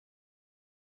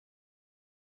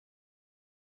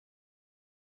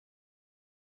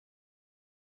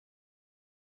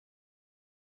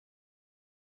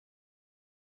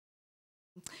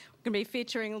going to be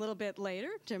featuring a little bit later.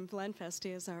 James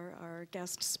Lenfestey is our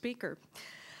guest speaker.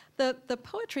 The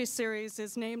poetry series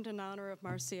is named in honor of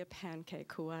Marcia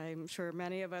Pankake, who I'm sure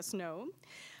many of us know,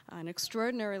 an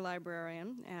extraordinary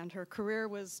librarian, and her career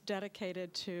was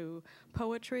dedicated to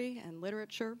poetry and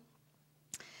literature.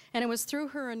 And it was through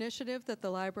her initiative that the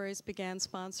libraries began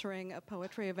sponsoring a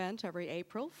poetry event every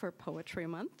April for Poetry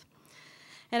Month.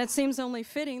 And it seems only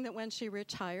fitting that when she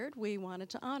retired, we wanted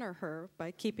to honor her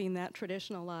by keeping that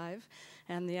tradition alive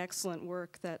and the excellent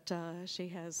work that she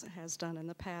has done in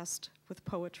the past with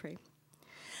poetry.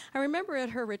 I remember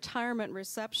at her retirement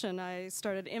reception, I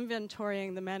started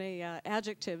inventorying the many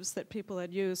adjectives that people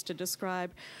had used to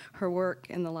describe her work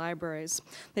in the libraries.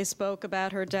 They spoke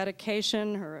about her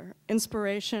dedication, her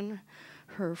inspiration,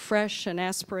 her fresh and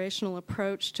aspirational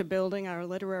approach to building our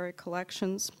literary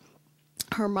collections,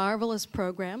 her marvelous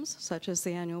programs, such as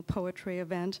the annual poetry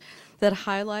event, that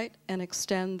highlight and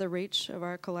extend the reach of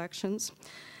our collections.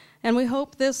 And we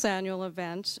hope this annual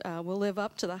event will live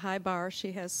up to the high bar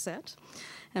she has set.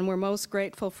 And we're most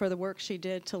grateful for the work she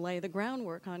did to lay the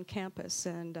groundwork on campus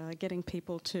and getting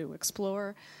people to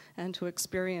explore and to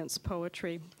experience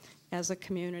poetry as a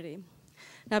community.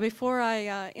 Now, before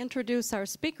I introduce our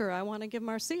speaker, I want to give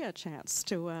Marcia a chance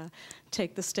to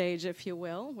take the stage, if you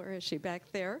will. Where is she?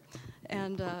 Back there.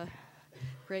 And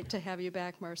great to have you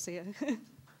back, Marcia.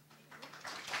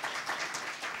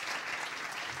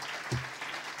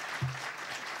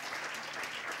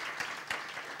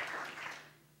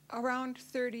 Around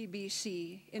 30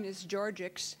 BC, in his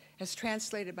Georgics, as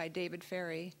translated by David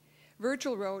Ferry,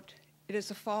 Virgil wrote, "It is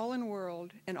a fallen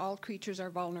world, and all creatures are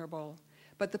vulnerable.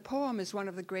 But the poem is one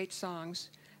of the great songs,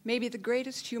 maybe the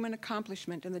greatest human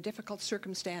accomplishment in the difficult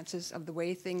circumstances of the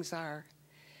way things are."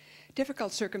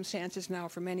 Difficult circumstances now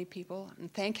for many people,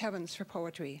 and thank heavens for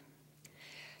poetry.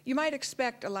 You might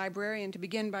expect a librarian to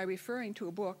begin by referring to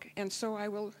a book, and so I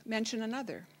will mention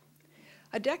another.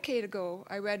 A decade ago,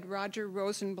 I read Roger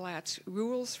Rosenblatt's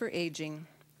Rules for Aging.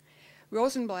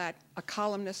 Rosenblatt, a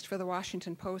columnist for the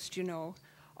Washington Post, you know,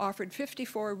 offered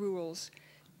 54 rules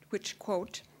which,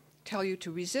 quote, tell you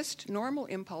to resist normal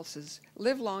impulses,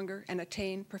 live longer, and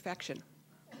attain perfection.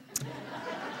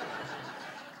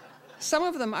 Some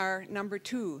of them are, number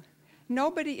 2,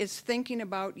 nobody is thinking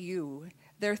about you.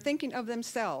 They're thinking of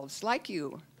themselves, like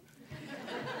you.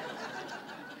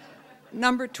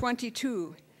 Number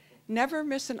 22, never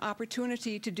miss an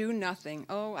opportunity to do nothing.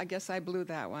 Oh, I guess I blew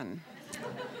that one.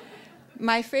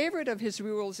 My favorite of his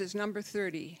rules is number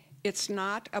 30. It's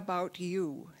not about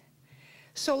you.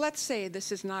 So let's say this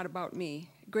is not about me,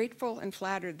 grateful and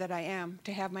flattered that I am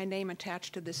to have my name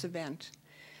attached to this event.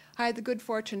 I had the good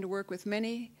fortune to work with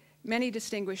many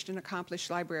distinguished and accomplished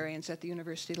librarians at the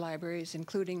university libraries,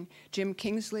 including Jim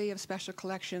Kingsley of Special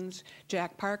Collections,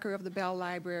 Jack Parker of the Bell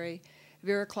Library,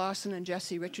 Vera Clausen and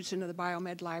Jesse Richardson of the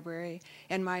Biomed Library,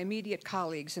 and my immediate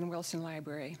colleagues in Wilson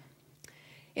Library.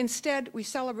 Instead, we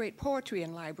celebrate poetry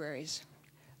in libraries.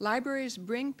 Libraries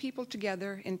bring people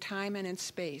together in time and in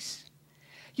space.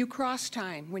 You cross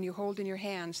time when you hold in your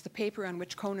hands the paper on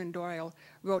which Conan Doyle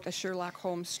wrote a Sherlock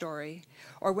Holmes story,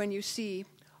 or when you see,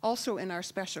 also in our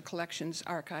Special Collections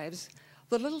archives,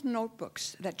 the little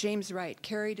notebooks that James Wright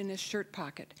carried in his shirt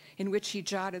pocket in which he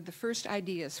jotted the first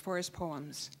ideas for his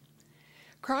poems.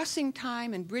 Crossing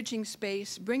time and bridging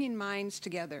space, bringing minds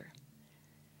together.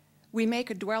 We make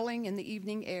a dwelling in the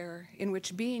evening air in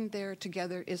which being there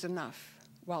together is enough,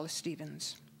 Wallace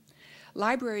Stevens.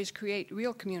 Libraries create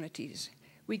real communities.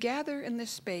 We gather in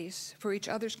this space for each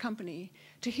other's company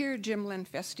to hear Jim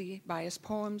Lenfestey, by his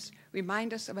poems,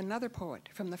 remind us of another poet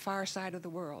from the far side of the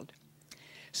world.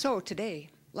 So today,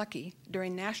 lucky,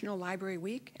 during National Library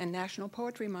Week and National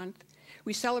Poetry Month,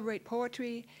 we celebrate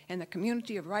poetry and the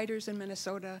community of writers in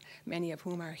Minnesota, many of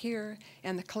whom are here,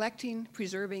 and the collecting,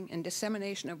 preserving, and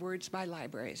dissemination of words by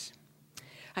libraries.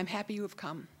 I'm happy you have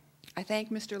come. I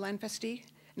thank Mr. Lenfestey,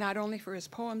 not only for his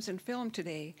poems and film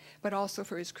today, but also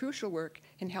for his crucial work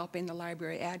in helping the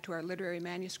library add to our literary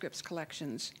manuscripts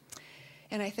collections.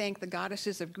 And I thank the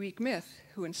goddesses of Greek myth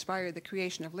who inspired the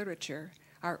creation of literature,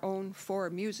 our own 4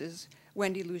 muses,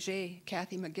 Wendy Luget,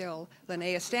 Kathy McGill,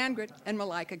 Linnea Stangert, and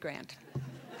Malika Grant.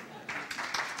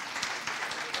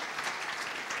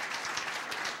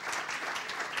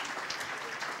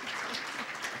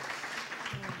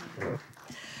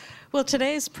 Well,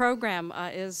 today's program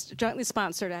is jointly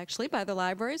sponsored, actually, by the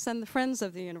libraries and the Friends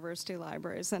of the University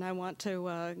Libraries. And I want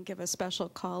to give a special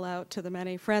call out to the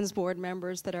many Friends Board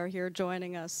members that are here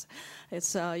joining us.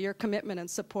 It's your commitment and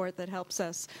support that helps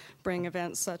us bring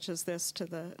events such as this to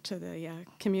the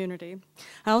community.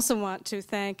 I also want to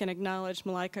thank and acknowledge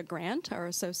Malika Grant, our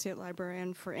Associate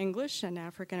Librarian for English and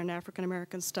African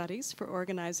American Studies, for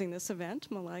organizing this event.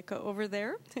 Malika over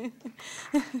there.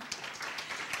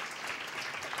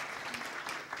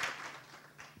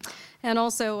 And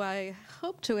also, I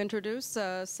hope to introduce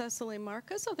Cecily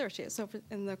Marcus. Oh, there she is, over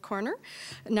in the corner.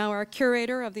 Now, our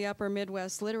curator of the Upper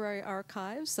Midwest Literary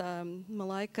Archives.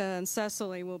 Malika and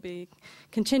Cecily will be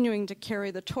continuing to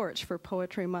carry the torch for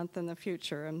Poetry Month in the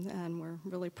future, and we're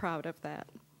really proud of that.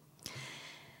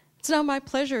 It's now my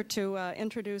pleasure to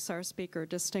introduce our speaker,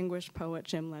 distinguished poet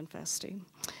Jim Lenfestey.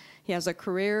 He has a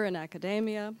career in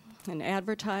academia, in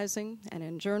advertising, and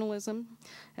in journalism,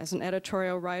 as an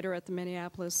editorial writer at the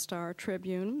Minneapolis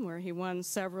Star-Tribune, where he won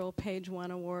several Page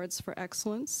One awards for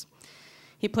excellence.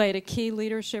 He played a key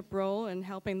leadership role in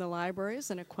helping the libraries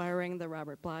in acquiring the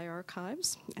Robert Bly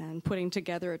archives and putting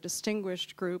together a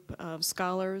distinguished group of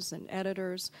scholars and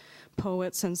editors,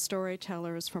 poets and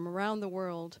storytellers from around the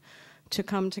world to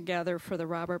come together for the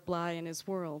Robert Bly in His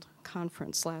World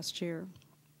conference last year.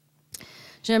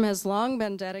 Jim has long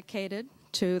been dedicated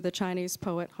to the Chinese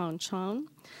poet Han-shan,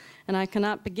 and I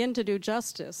cannot begin to do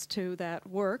justice to that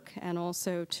work and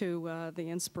also to the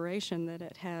inspiration that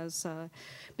it has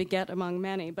beget among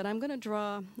many. But I'm going to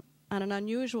draw on an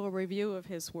unusual review of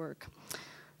his work,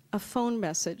 a phone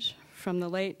message from the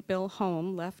late Bill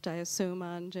Home, left, I assume,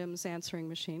 on Jim's answering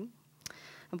machine,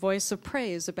 a voice of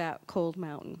praise about Cold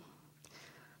Mountain.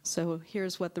 So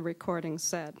here's what the recording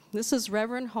said. This is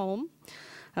Reverend Home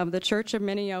of the Church of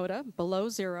Minneota, below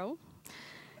zero.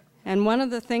 And one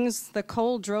of the things the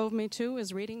cold drove me to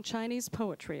is reading Chinese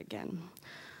poetry again.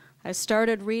 I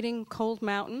started reading Cold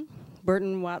Mountain,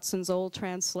 Burton Watson's old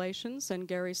translations, and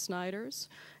Gary Snyder's,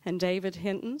 and David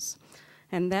Hinton's,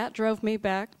 and that drove me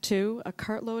back to A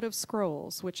Cartload of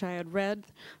Scrolls, which I had read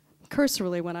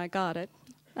cursorily when I got it,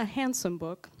 a handsome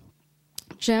book,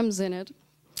 gems in it,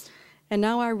 and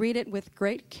now I read it with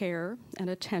great care and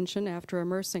attention after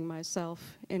immersing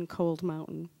myself in Cold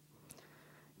Mountain.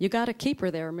 You got a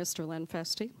keeper there, Mr.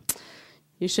 Lenfestey.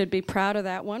 You should be proud of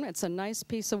that one. It's a nice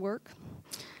piece of work.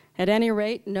 At any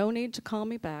rate, no need to call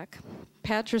me back.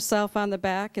 Pat yourself on the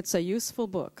back. It's a useful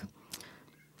book.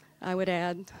 I would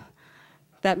add,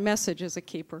 that message is a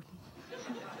keeper.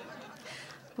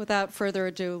 Without further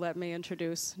ado, let me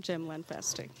introduce Jim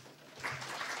Lenfestey.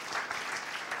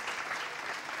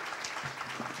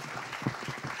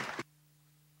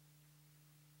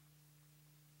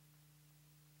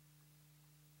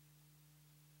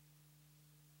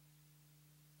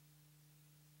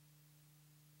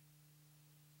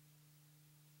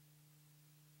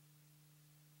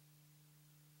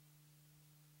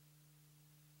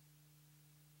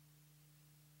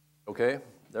 Okay,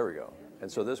 there we go. And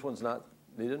so this one's not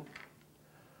needed?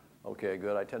 Okay,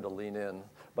 good. I tend to lean in,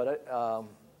 but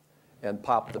and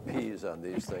pop the P's on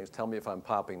these things. Tell me if I'm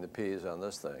popping the P's on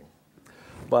this thing.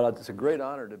 But it's a great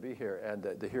honor to be here and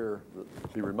to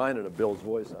be reminded of Bill's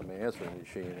voice on my answering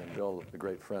machine, and Bill, the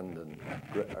great friend and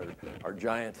our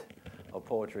giant of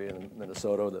poetry in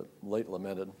Minnesota that late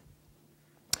lamented.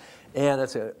 And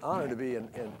it's an honor to be in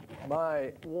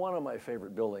one of my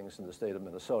favorite buildings in the state of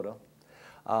Minnesota.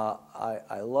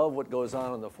 I love what goes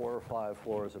on the 4 or 5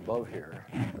 floors above here.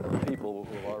 People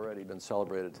who have already been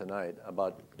celebrated tonight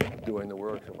about doing the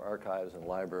work of archives and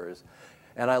libraries.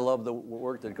 And I love the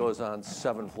work that goes on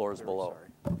 7 floors below.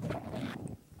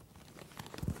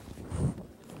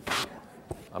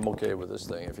 I'm okay with this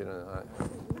thing. If you know,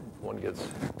 one gets,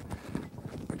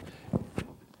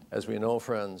 as we know,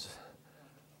 friends,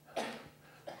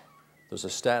 there's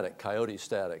a static, coyote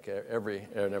static, in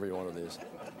every one of these.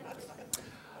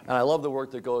 And I love the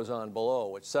work that goes on below,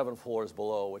 which 7 floors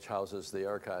below, which houses the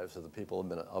archives of the people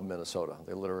of Minnesota,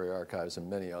 the literary archives and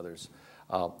many others.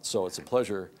 So it's a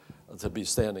pleasure to be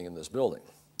standing in this building.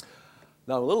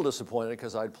 Now I'm a little disappointed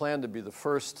because I'd planned to be the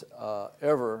first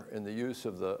ever in the use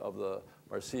of the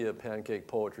Marcia Pankake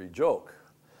poetry joke,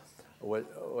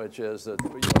 which is that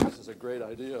this is a great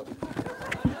idea.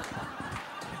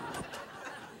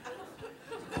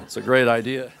 It's a great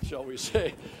idea, shall we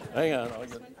say? Hang on.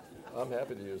 I'm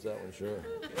happy to use that one, sure.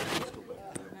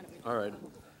 All right.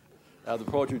 The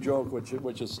poetry joke,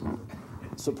 which is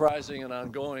surprising and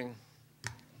ongoing.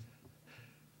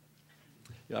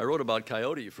 I wrote about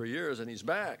Coyote for years, and he's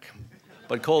back.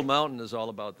 But Cold Mountain is all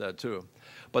about that too.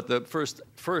 But the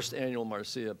first annual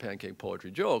Marcia Pankake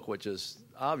Poetry Joke, which is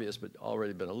obvious but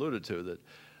already been alluded to, that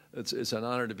it's an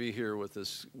honor to be here with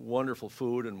this wonderful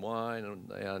food and wine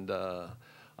and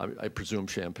I presume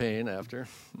champagne after.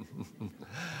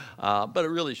 But it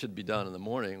really should be done in the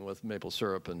morning with maple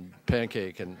syrup and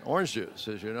pancake and orange juice,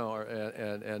 as you know,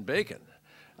 and bacon.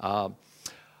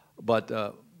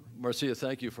 Marcia,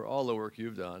 thank you for all the work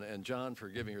you've done, and John for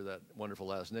giving her that wonderful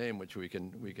last name, which we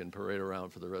can parade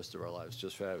around for the rest of our lives.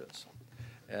 Just fabulous.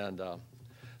 And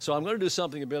so I'm going to do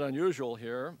something a bit unusual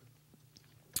here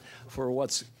for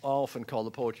what's often called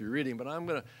a poetry reading, but I'm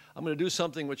going to do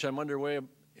something which I'm underway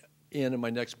in my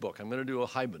next book. I'm going to do a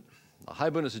haibun. A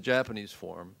haibun is a Japanese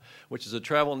form, which is a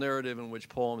travel narrative in which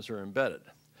poems are embedded.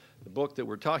 The book that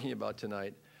we're talking about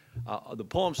tonight, the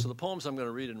poems I'm going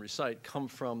to read and recite come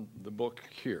from the book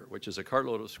here, which is A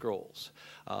Cartload of Scrolls.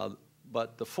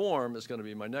 But the form is going to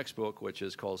be my next book, which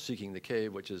is called Seeking the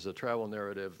Cave, which is a travel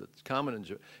narrative that's common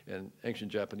in ancient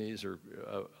Japanese or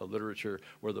literature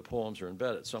where the poems are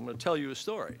embedded. So I'm going to tell you a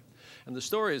story. And the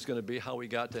story is going to be how we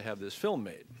got to have this film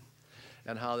made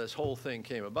and how this whole thing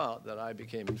came about, that I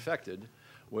became infected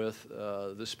with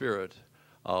the spirit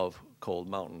of Cold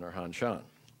Mountain or Han-shan.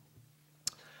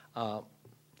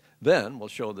 Then we'll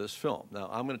show this film. Now,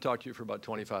 I'm going to talk to you for about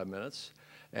 25 minutes,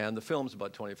 and the film's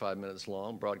about 25 minutes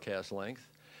long, broadcast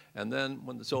length. And then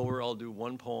when it's over, I'll do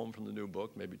one poem from the new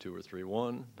book, maybe two or three,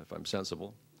 one, if I'm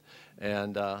sensible.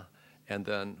 And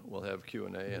then we'll have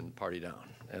Q&A and party down.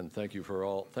 And thank you for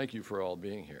all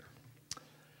being here.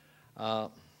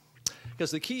 Because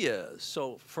the key is,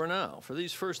 so for now, for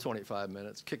these first 25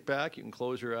 minutes, kick back, you can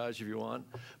close your eyes if you want,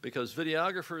 because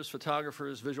videographers,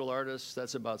 photographers, visual artists,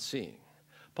 that's about seeing.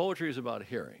 Poetry is about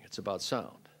hearing. It's about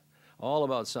sound. All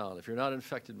about sound. If you're not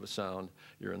infected with sound,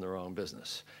 you're in the wrong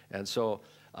business. And so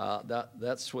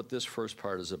that's what this first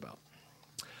part is about.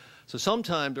 So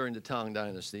sometime during the T'ang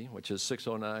Dynasty, which is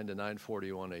 609 to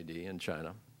 941 AD in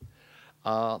China,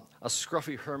 a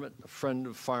scruffy hermit, a friend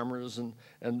of farmers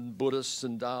and Buddhists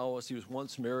and Taoists, he was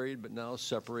once married but now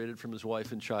separated from his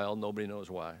wife and child, nobody knows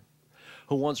why,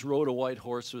 who once rode a white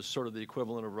horse, was sort of the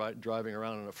equivalent of driving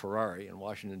around in a Ferrari in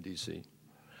Washington, D.C.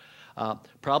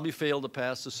 Probably failed to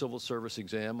pass the civil service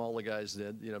exam. All the guys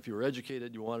did. You know, if you were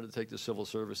educated, you wanted to take the civil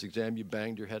service exam, you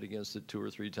banged your head against it 2 or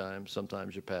 3 times.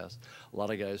 Sometimes you passed. A lot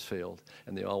of guys failed,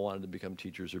 and they all wanted to become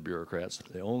teachers or bureaucrats,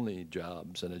 the only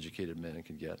jobs an educated man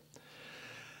could get.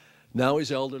 Now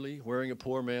he's elderly, wearing a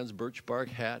poor man's birch bark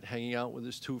hat, hanging out with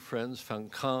his 2 friends, Fan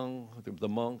Kang, the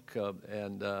monk,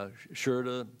 and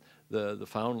Shurda, the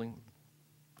foundling.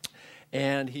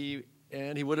 And he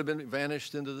would have been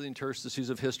vanished into the interstices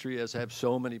of history, as have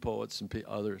so many poets and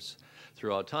others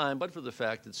throughout time, but for the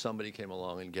fact that somebody came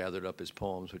along and gathered up his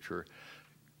poems, which were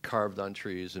carved on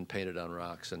trees and painted on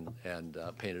rocks and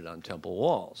painted on temple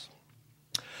walls.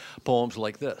 Poems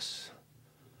like this.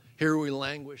 Here we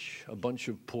languish, a bunch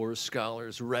of poor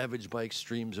scholars, ravaged by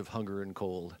extremes of hunger and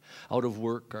cold. Out of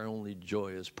work, our only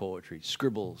joy is poetry.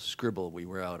 Scribble, scribble, we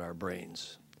wear out our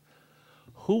brains.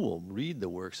 Who will read the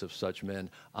works of such men?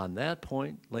 On that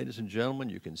point, ladies and gentlemen,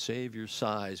 you can save your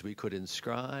sighs. We could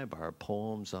inscribe our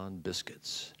poems on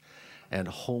biscuits, and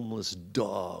homeless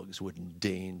dogs wouldn't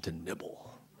deign to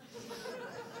nibble.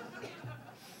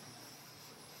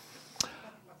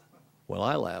 Well,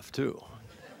 I laughed too.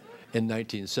 In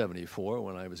 1974,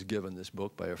 when I was given this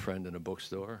book by a friend in a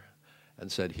bookstore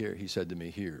and said, here, he said to me,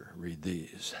 here, read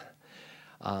these.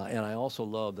 And I also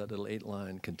love that little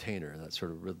 8-line container, that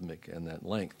sort of rhythmic and that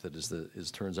length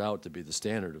that turns out to be the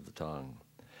standard of the tongue.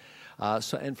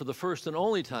 And for the first and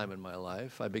only time in my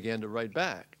life, I began to write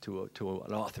back to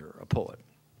an author, a poet.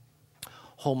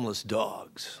 Homeless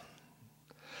dogs.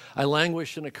 I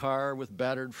languish in a car with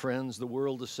battered friends, the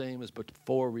world the same as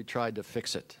before we tried to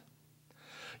fix it.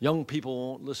 Young people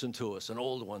won't listen to us, and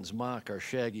old ones mock our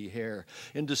shaggy hair.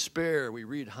 In despair, we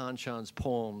read Han-shan's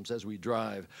poems as we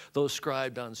drive. Those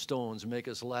scribed on stones make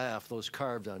us laugh. Those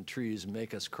carved on trees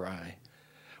make us cry.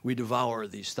 We devour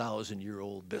these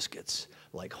 1,000-year-old biscuits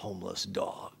like homeless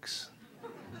dogs.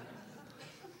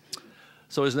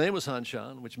 So his name was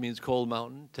Han-shan, which means cold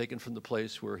mountain, taken from the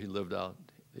place where he lived out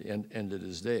and ended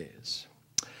his days.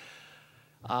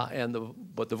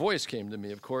 But the voice came to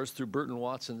me, of course, through Burton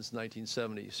Watson's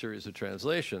 1970 series of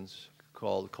translations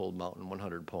called Cold Mountain,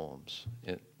 100 Poems.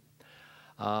 And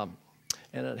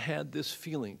it had this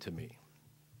feeling to me,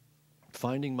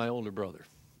 finding my older brother.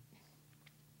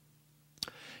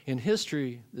 In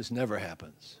history, this never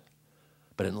happens,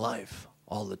 but in life,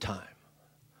 all the time.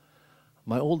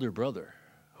 My older brother,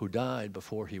 who died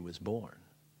before he was born,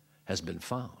 has been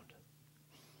found.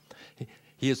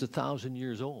 He is 1,000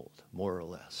 years old, more or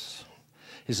less.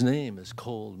 His name is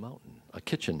Cold Mountain, a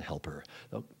kitchen helper,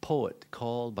 a poet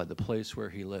called by the place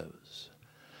where he lives.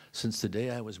 Since the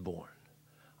day I was born,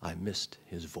 I missed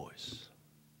his voice.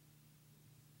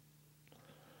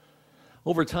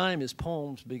 Over time, his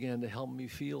poems began to help me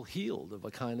feel healed of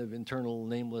a kind of internal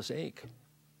nameless ache,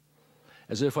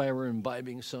 as if I were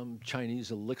imbibing some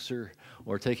Chinese elixir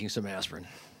or taking some aspirin,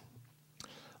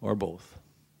 or both.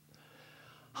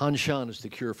 Han-shan is the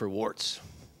cure for warts.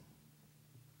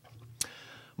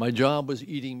 My job was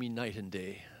eating me night and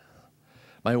day.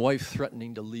 My wife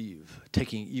threatening to leave,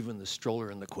 taking even the stroller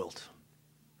and the quilt.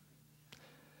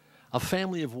 A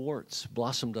family of warts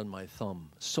blossomed on my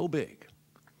thumb, so big,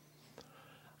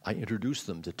 I introduced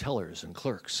them to tellers and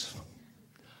clerks.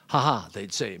 Ha-ha,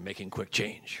 they'd say, making quick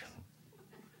change.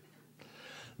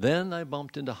 Then I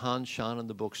bumped into Han-shan in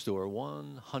the bookstore,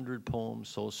 100 poems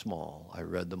so small, I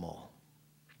read them all.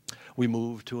 We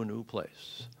moved to a new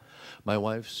place. My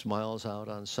wife smiles out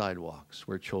on sidewalks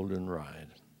where children ride.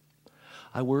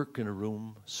 I work in a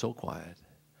room so quiet,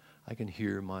 I can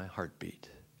hear my heartbeat.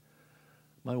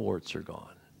 My warts are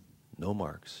gone. No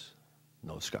marks,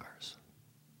 no scars.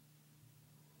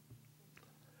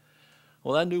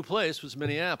 Well, that new place was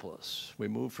Minneapolis. We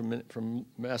moved from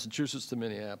Massachusetts to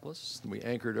Minneapolis. We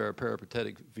anchored our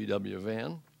peripatetic VW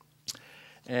van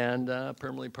and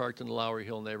permanently parked in the Lowry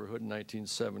Hill neighborhood in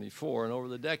 1974. And over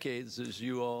the decades, as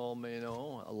you all may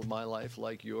know, my life,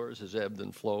 like yours, has ebbed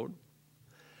and flowed.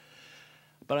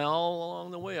 But all along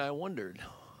the way, I wondered,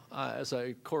 as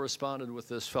I corresponded with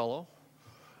this fellow,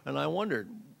 and I wondered,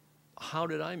 how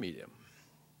did I meet him?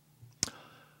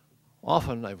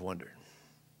 Often I've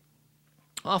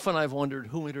wondered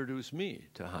who introduced me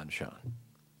to Han-shan.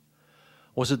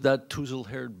 Was it that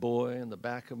touzle-haired boy in the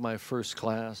back of my first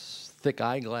class, thick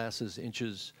eyeglasses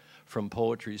inches from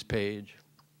poetry's page?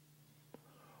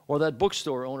 Or that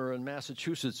bookstore owner in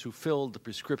Massachusetts who filled the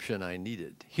prescription I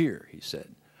needed? Here, he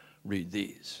said, read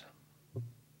these.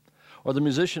 Or the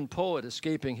musician poet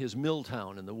escaping his mill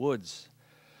town in the woods,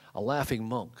 a laughing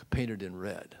monk painted in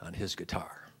red on his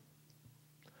guitar.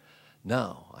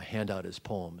 Now I hand out his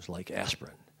poems like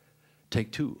aspirin.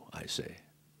 Take two, I say.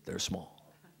 They're small.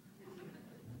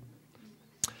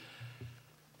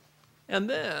 And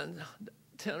then,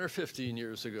 10 or 15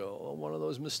 years ago, one of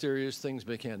those mysterious things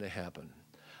began to happen.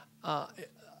 A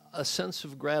sense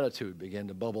of gratitude began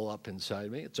to bubble up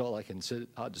inside me. It's all I can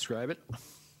describe it.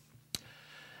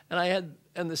 And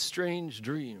this strange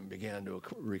dream began to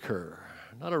recur.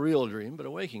 Not a real dream, but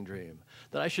a waking dream.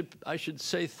 That I should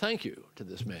say thank you to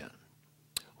this man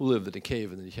who lived in a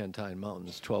cave in the Tiantai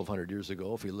Mountains 1,200 years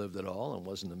ago, if he lived at all and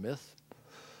wasn't a myth.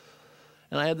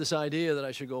 And I had this idea that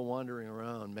I should go wandering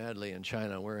around madly in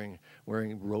China, wearing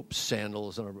rope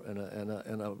sandals and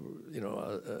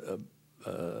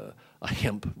a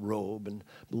hemp robe, and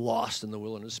lost in the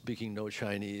wilderness, speaking no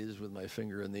Chinese, with my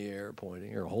finger in the air,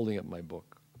 pointing or holding up my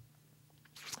book.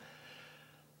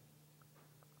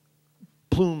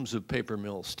 Plumes of paper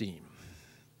mill steam.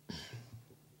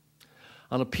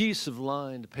 On a piece of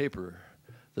lined paper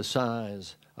the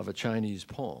size of a Chinese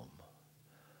poem,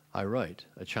 I write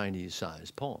a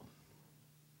Chinese-sized poem.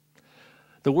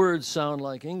 The words sound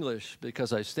like English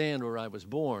because I stand where I was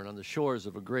born, on the shores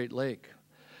of a great lake,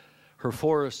 her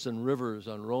forests and rivers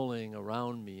unrolling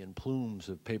around me in plumes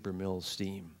of paper mill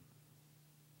steam.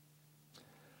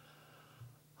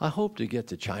 I hope to get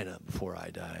to China before I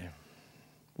die,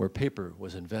 where paper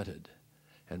was invented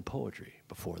and poetry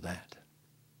before that.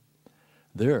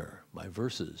 There, my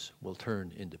verses will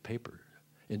turn into paper.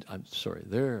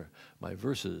 There, my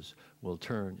verses will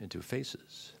turn into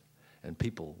faces, and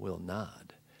people will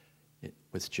nod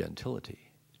with gentility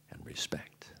and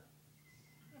respect.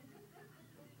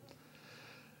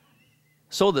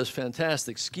 So this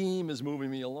fantastic scheme is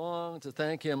moving me along to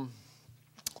thank him.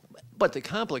 But to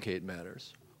complicate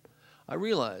matters, I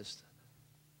realized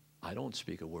I don't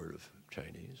speak a word of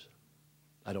Chinese.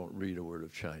 I don't read a word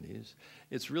of Chinese.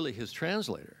 It's really his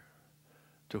translator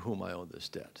to whom I owe this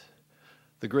debt.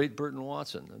 The great Burton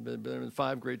Watson. There have been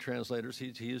 5 great translators. He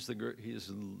is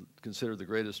considered the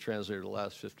greatest translator of the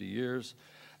last 50 years,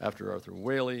 after Arthur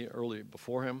Waley, early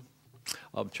before him,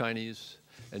 of Chinese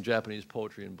and Japanese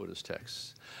poetry and Buddhist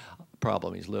texts.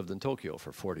 Problem, he's lived in Tokyo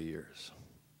for 40 years.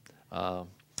 So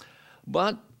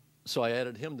I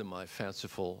added him to my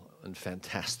fanciful and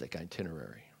fantastic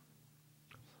itinerary.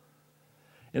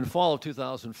 In fall of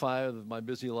 2005, my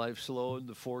busy life slowed.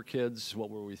 The 4 kids, what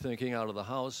were we thinking, out of the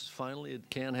house. Finally, it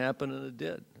can happen, and it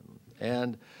did.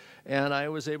 And I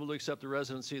was able to accept a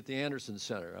residency at the Andersen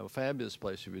Center, a fabulous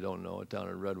place if you don't know it, down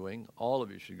in Red Wing. All of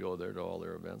you should go there to all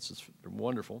their events. It's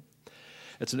wonderful.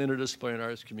 It's an interdisciplinary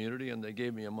arts community, and they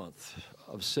gave me a month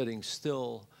of sitting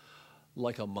still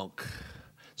like a monk,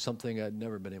 something I'd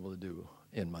never been able to do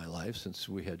in my life since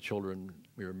we had children.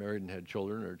 We were married and had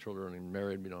children, or children and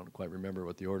married. We don't quite remember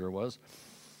what the order was.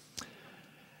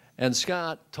 And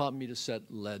Scott taught me to set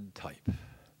lead type,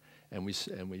 and we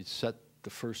set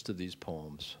the first of these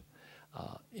poems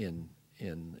in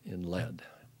lead.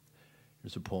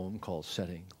 Here's a poem called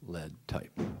Setting Lead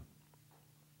Type.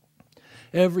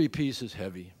 Every piece is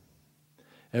heavy,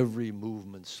 every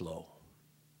movement slow.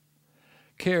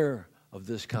 Care of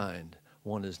this kind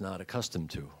one is not accustomed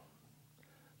to.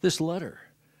 This letter,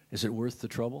 is it worth the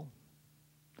trouble?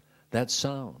 That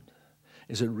sound,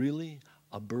 is it really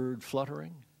a bird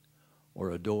fluttering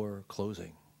or a door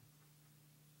closing?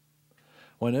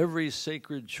 When every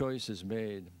sacred choice is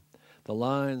made, the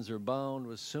lines are bound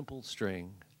with simple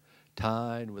string,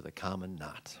 tied with a common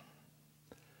knot.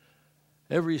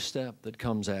 Every step that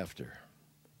comes after,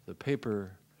 the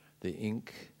paper, the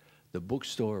ink, the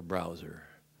bookstore browser,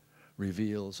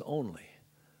 reveals only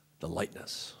the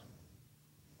lightness.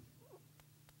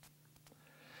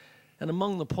 And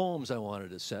among the poems I wanted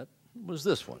to set was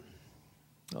this one,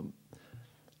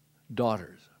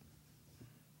 Daughters.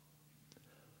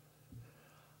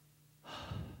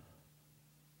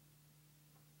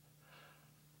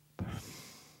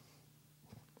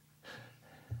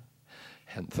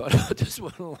 Hadn't thought about this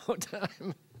one in a long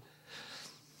time.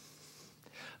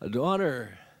 A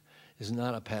daughter is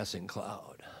not a passing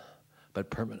cloud, but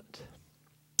permanent,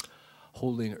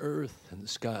 holding earth and the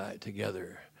sky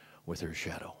together with her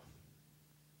shadow.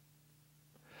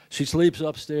 She sleeps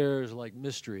upstairs like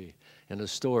mystery in a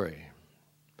story,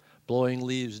 blowing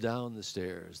leaves down the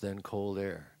stairs, then cold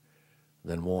air,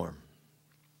 then warm.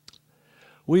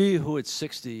 We who at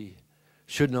 60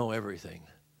 should know everything,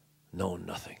 know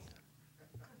nothing.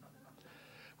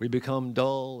 We become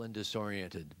dull and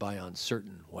disoriented by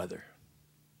uncertain weather.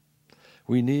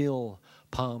 We kneel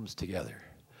palms together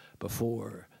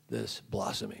before this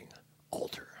blossoming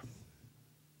altar.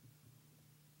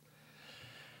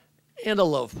 And a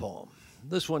love poem.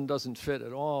 This one doesn't fit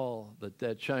at all, but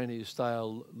that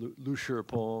Chinese-style Lusher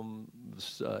poem,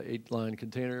 8-line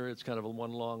container. It's kind of a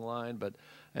one long line, but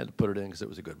I had to put it in because it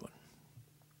was a good one.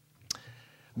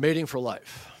 Mating for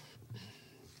life.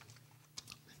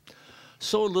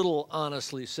 So little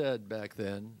honestly said back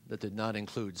then that did not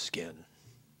include skin.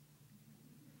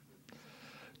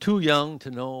 Too young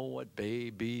to know what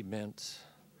baby meant,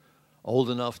 old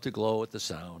enough to glow at the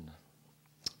sound.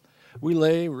 We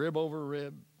lay rib over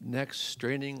rib, necks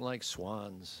straining like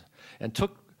swans, and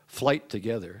took flight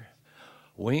together,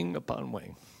 wing upon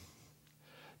wing,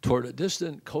 toward a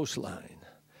distant coastline,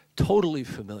 totally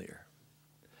familiar,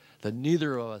 that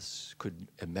neither of us could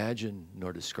imagine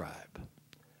nor describe,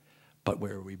 but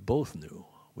where we both knew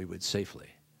we would safely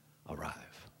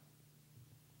arrive.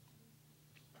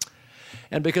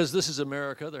 And because this is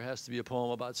America, there has to be a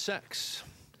poem about sex.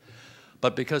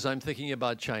 But because I'm thinking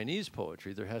about Chinese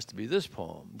poetry, there has to be this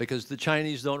poem, because the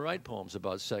Chinese don't write poems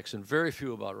about sex and very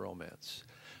few about romance.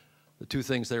 The two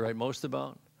things they write most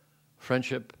about,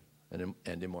 friendship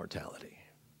and immortality.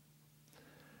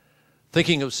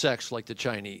 Thinking of sex like the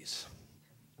Chinese.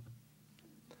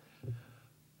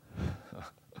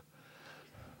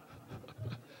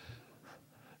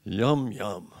 Yum,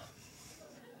 yum.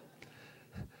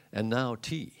 And now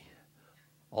tea,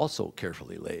 also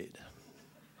carefully laid.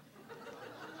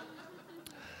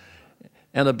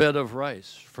 And a bed of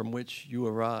rice from which you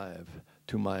arrive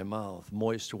to my mouth,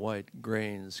 moist white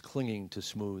grains clinging to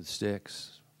smooth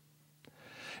sticks,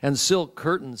 and silk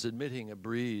curtains admitting a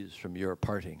breeze from your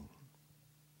parting.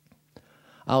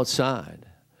 Outside,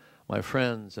 my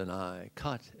friends and I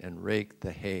cut and rake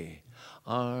the hay,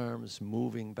 arms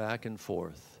moving back and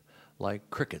forth like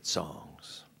cricket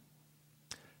songs.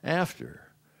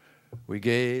 After, we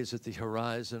gaze at the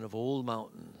horizon of old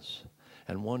mountains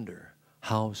and wonder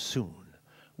how soon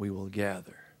we will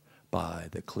gather by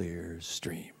the clear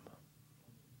stream.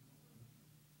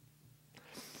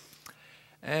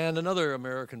 And another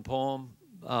American poem,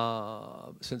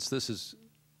 since this is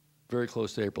very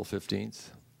close to April 15th.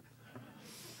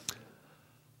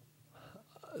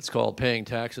 It's called Paying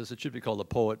Taxes. It should be called The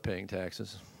Poet Paying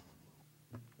Taxes.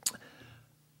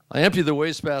 I empty the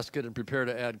wastebasket and prepare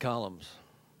to add columns.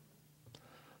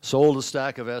 Sold a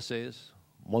stack of essays,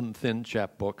 one thin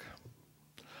chapbook.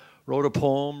 Wrote a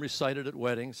poem recited at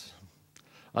weddings.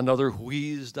 Another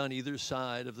wheezed on either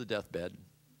side of the deathbed.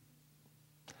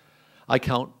 I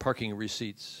count parking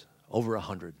receipts, over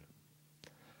 100.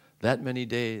 That many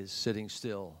days sitting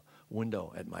still,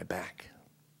 window at my back.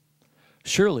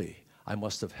 Surely I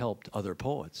must have helped other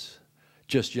poets.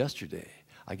 Just yesterday,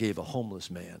 I gave a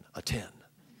homeless man a 10.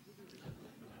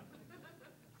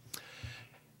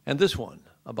 And this one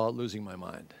about losing my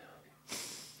mind.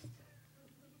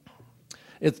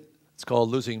 It's called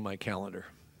Losing My Calendar.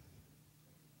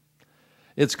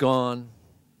 It's gone,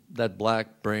 that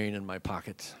black brain in my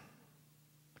pocket.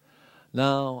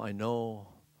 Now I know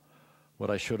what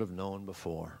I should have known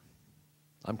before.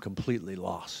 I'm completely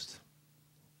lost.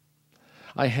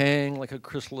 I hang like a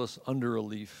chrysalis under a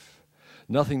leaf,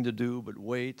 nothing to do but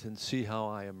wait and see how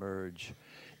I emerge,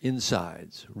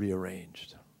 insides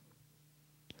rearranged.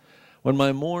 When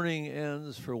my morning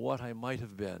ends for what I might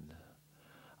have been,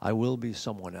 I will be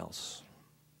someone else.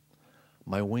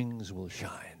 My wings will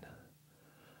shine.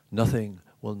 Nothing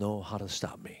will know how to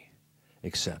stop me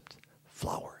except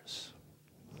flowers.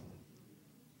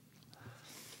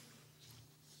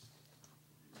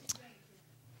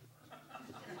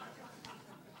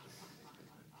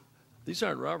 These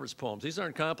aren't Robert's poems. These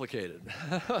aren't complicated.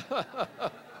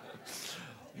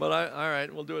 But all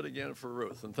right, we'll do it again for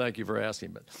Ruth, and thank you for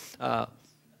asking. But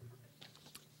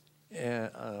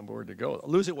where to go?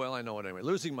 Well, I know it anyway.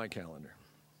 Losing my calendar.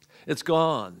 It's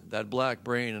gone, that black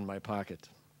brain in my pocket.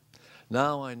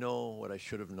 Now I know what I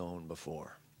should have known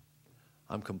before.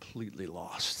 I'm completely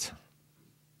lost.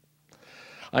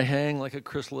 I hang like a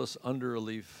chrysalis under a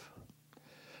leaf.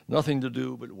 Nothing to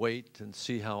do but wait and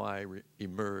see how I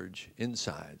emerge,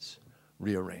 insides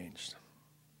rearranged.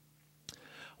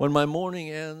 When my morning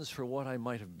ends for what I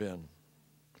might have been,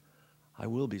 I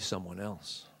will be someone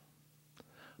else.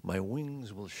 My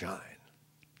wings will shine.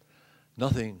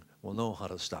 Nothing will know how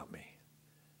to stop me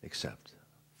except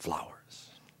flowers.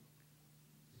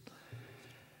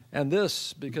 And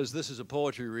this, because this is a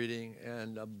poetry reading,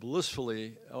 and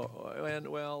blissfully, and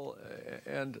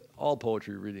all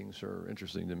poetry readings are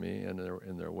interesting to me in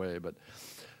their way, but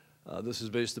this is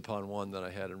based upon one that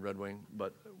I had in Red Wing,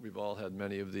 but we've all had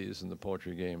many of these in the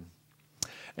poetry game.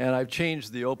 And I've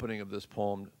changed the opening of this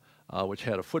poem, which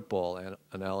had a football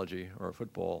analogy, or a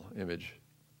football image,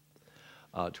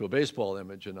 to a baseball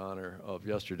image in honor of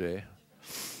yesterday.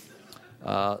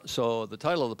 So the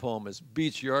title of the poem is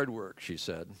Beats Yard Work, she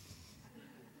said.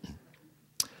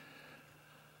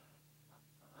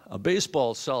 A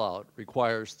baseball sellout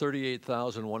requires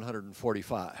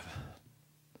 38,145.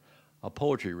 A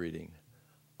poetry reading,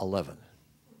 11.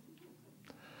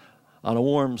 On a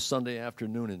warm Sunday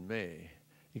afternoon in May,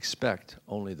 expect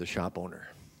only the shop owner.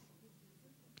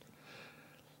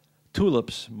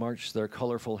 Tulips march their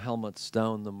colorful helmets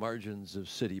down the margins of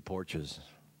city porches.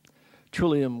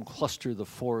 Trillium cluster the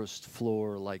forest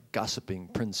floor like gossiping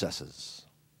princesses.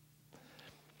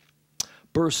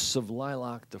 Bursts of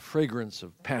lilac, the fragrance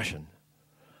of passion,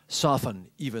 soften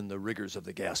even the rigors of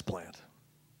the gas plant.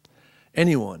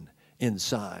 Anyone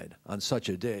inside on such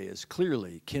a day is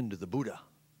clearly kin to the Buddha,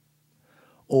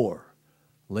 or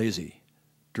lazy,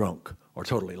 drunk, or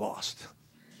totally lost.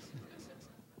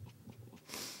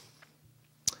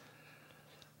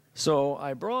 So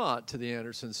I brought to the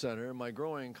Andersen Center my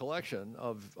growing collection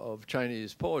of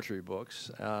Chinese poetry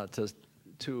books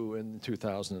in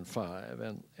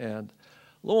 2005, and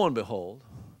lo and behold,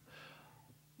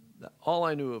 all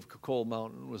I knew of Cold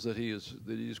Mountain was that he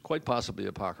is quite possibly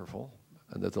apocryphal,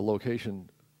 and that the location,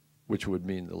 which would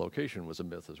mean the location, was a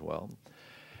myth as well.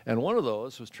 And one of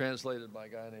those was translated by a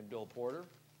guy named Bill Porter,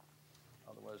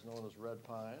 otherwise known as Red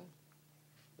Pine,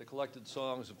 the collected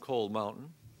songs of Cold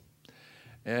Mountain.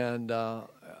 And at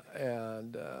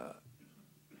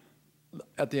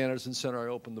the Andersen Center,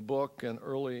 I opened the book, and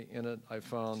early in it, I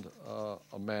found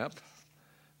a map.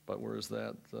 But where is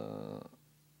that?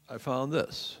 I found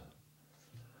this,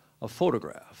 a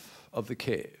photograph of the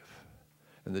cave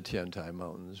in the Tiantai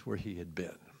Mountains where he had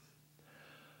been.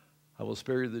 I will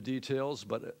spare you the details,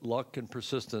 but luck and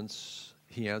persistence,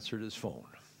 he answered his phone.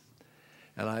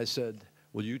 And I said,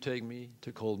 will you take me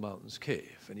to Cold Mountain's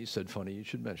cave? And he said, funny you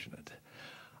should mention it.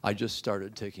 I just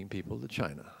started taking people to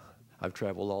China. I've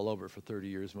traveled all over for 30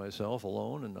 years myself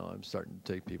alone, and now I'm starting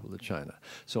to take people to China.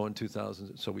 So in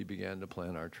 2000, so we began to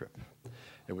plan our trip.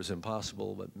 It was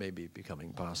impossible, but maybe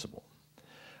becoming possible.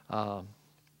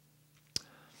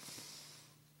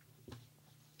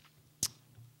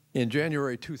 In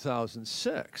January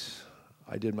 2006,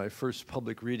 I did my first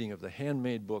public reading of the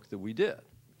handmade book that we did.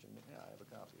 Yeah, I have a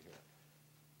copy here.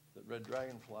 That Red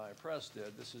Dragonfly Press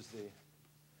did.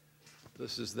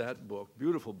 This is that book,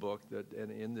 beautiful book,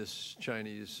 and in this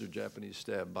Chinese or Japanese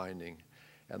stab binding.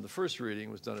 And the first reading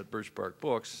was done at Birch Bark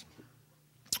Books.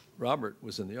 Robert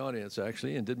was in the audience,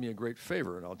 actually, and did me a great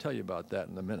favor, and I'll tell you about that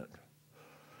in a minute.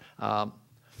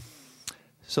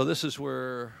 So this is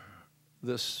where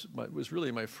was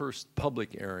really my first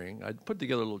public airing. I'd put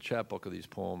together a little chapbook of these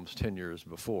poems 10 years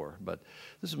before, but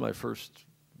this is my first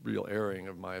real airing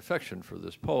of my affection for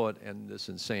this poet and this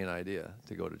insane idea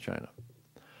to go to China.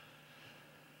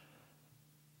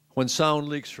 When sound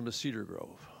leaks from a cedar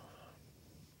grove.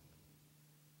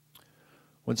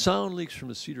 When sound leaks from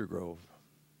a cedar grove,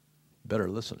 better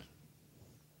listen.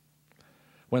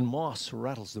 When moss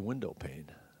rattles the window pane,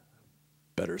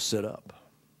 better sit up.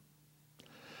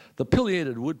 The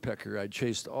pileated woodpecker I'd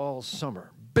chased all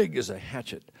summer, big as a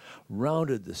hatchet,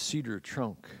 rounded the cedar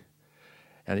trunk,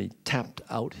 and he tapped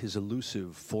out his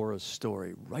elusive forest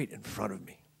story right in front of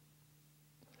me.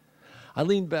 I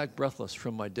leaned back breathless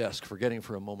from my desk, forgetting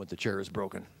for a moment the chair is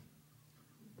broken.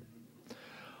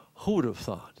 Who would have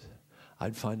thought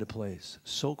I'd find a place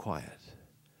so quiet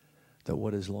that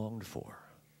what is longed for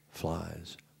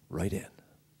flies right in?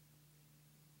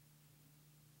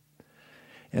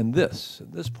 And this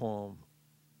poem,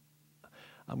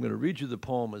 I'm going to read you the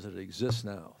poem as it exists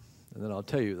now, and then I'll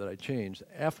tell you that I changed.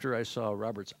 After I saw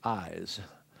Robert's eyes,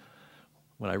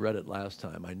 when I read it last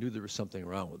time, I knew there was something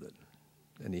wrong with it,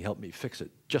 and he helped me fix it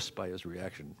just by his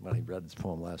reaction when he read this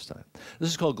poem last time. This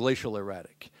is called Glacial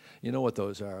Erratic. You know what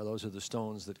those are. Those are the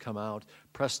stones that come out,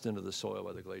 pressed into the soil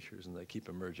by the glaciers, and they keep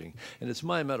emerging. And it's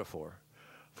my metaphor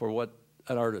for what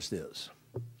an artist is.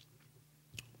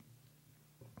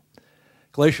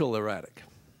 Glacial Erratic.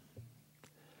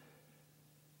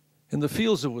 In the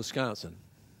fields of Wisconsin,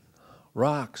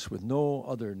 rocks with no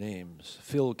other names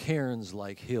fill cairns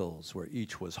like hills where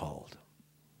each was hauled.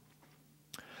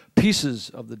 Pieces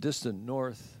of the distant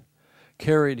north,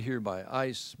 carried here by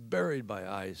ice, buried by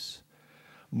ice,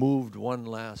 moved one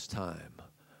last time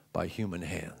by human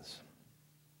hands.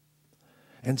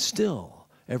 And still,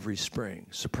 every spring,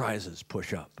 surprises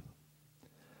push up.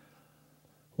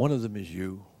 One of them is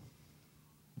you,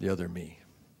 the other me.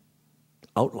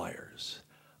 Outliers,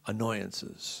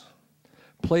 annoyances,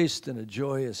 placed in a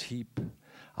joyous heap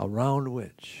around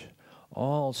which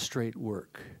all straight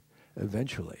work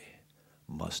eventually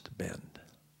must bend.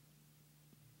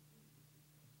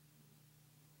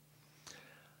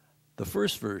 The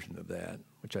first version of that,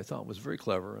 which I thought was very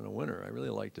clever and a winner, I really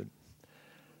liked it,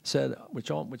 said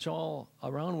around which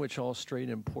all straight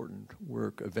important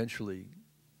work eventually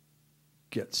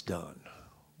gets done.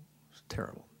 It's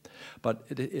terrible. But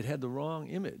it had the wrong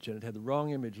image, and it had the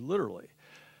wrong image literally.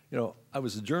 You know, I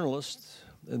was a journalist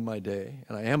in my day,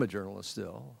 and I am a journalist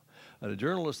still, and a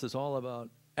journalist is all about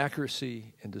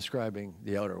accuracy in describing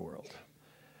the outer world,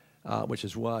 which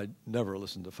is why I never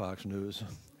listened to Fox News.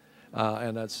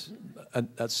 And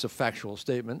that's a factual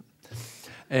statement.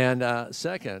 And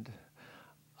second,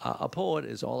 a poet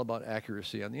is all about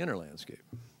accuracy on the inner landscape.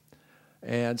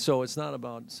 And so it's not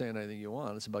about saying anything you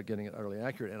want, it's about getting it utterly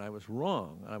accurate. And I was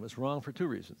wrong. I was wrong for two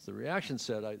reasons. The reaction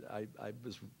said I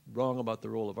was wrong about the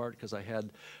role of art because I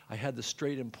had the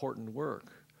straight important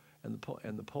work, and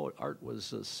the poet art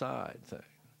was a side thing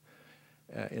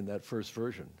in that first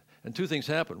version. And two things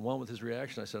happened. One, with his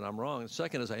reaction, I said, I'm wrong. And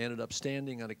second is I ended up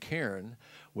standing on a cairn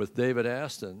with David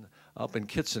Aston up in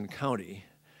Kitson County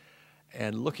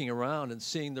and looking around and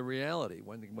seeing the reality.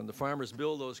 When the farmers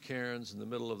build those cairns in the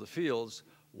middle of the fields,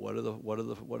 what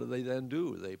do they then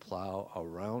do? They plow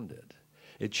around it.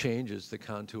 It changes the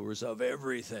contours of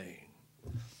everything.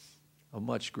 A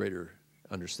much greater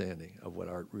understanding of what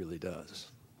art really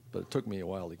does. But it took me a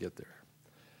while to get there.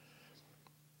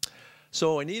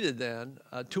 So I needed then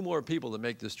two more people to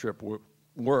make this trip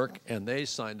work, and they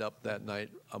signed up that night.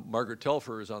 Margaret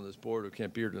Telfer is on this board who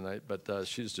can't be here tonight, but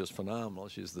she's just phenomenal.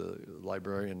 She's the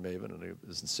librarian maven and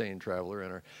this insane traveler,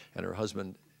 and her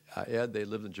husband Ed. They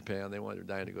lived in Japan. They wanted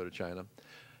dying to go to China,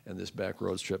 and this back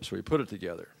roads trip. So we put it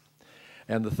together.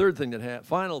 And the third thing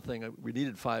final thing, we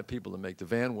needed 5 people to make the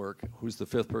van work. Who's the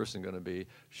 5th person going to be?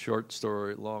 Short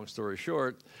story, long story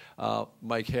short,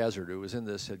 Mike Hazard, who was in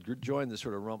this, had joined this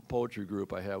sort of rump poetry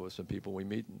group I have with some people. We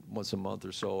meet once a month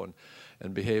or so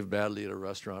and behave badly at a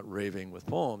restaurant, raving with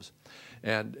poems,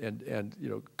 and you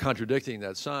know, contradicting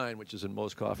that sign, which is in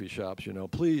most coffee shops. You know,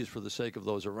 please, for the sake of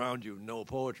those around you, no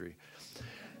poetry,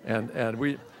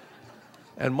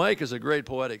 And Mike is a great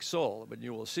poetic soul, but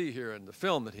you will see here in the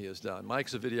film that he has done.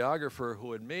 Mike's a videographer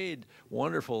who had made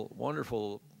wonderful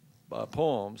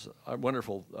poems,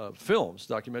 wonderful films,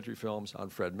 documentary films on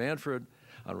Fred Manfred,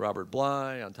 on Robert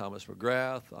Bly, on Thomas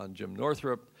McGrath, on Jim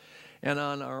Northrup, and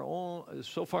on our own,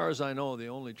 so far as I know, the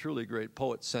only truly great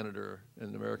poet-senator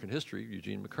in American history,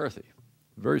 Eugene McCarthy.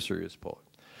 Very serious poet.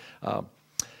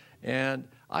 And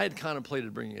I had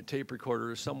contemplated bringing a tape recorder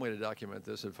or some way to document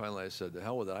this, and finally I said, to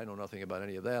hell with it, I know nothing about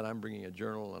any of that. I'm bringing a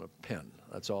journal and a pen.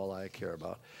 That's all I care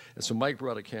about. And so Mike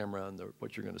brought a camera, and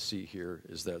what you're going to see here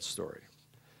is that story.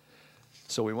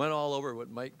 So we went all over what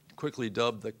Mike quickly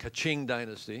dubbed the T'ang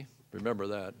Dynasty. Remember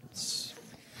that.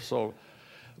 So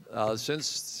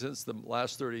since the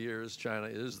last 30 years, China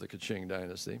is the T'ang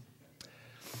Dynasty.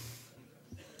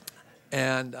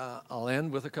 And I'll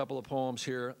end with a couple of poems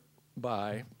here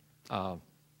by Cold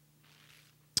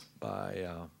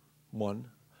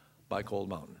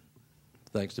Mountain,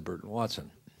 thanks to Burton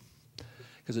Watson.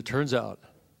 Because it turns out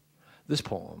this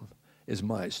poem is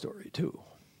my story too,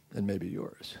 and maybe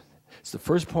yours. It's the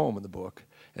first poem in the book,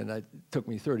 and it took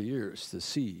me 30 years to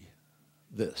see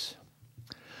this.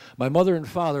 My mother and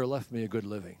father left me a good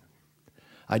living.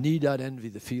 I need not envy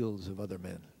the fields of other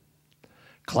men.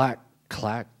 Clack,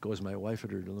 clack goes my wife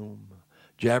at her loom.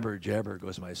 Jabber, jabber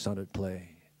goes my son at play.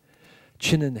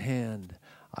 Chin in hand,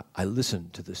 I listen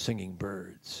to the singing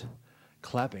birds.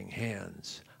 Clapping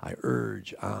hands, I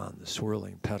urge on the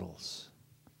swirling petals.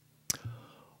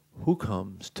 Who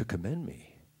comes to commend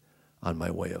me on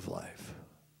my way of life?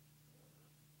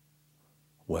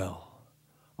 Well,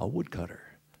 a woodcutter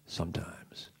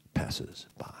sometimes passes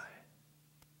by.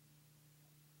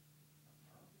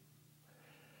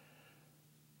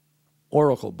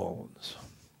 Oracle bones.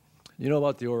 You know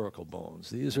about the oracle bones.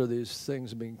 These are these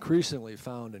things being increasingly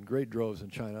found in great droves in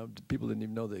China. People didn't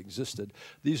even know they existed.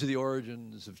 These are the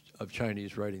origins of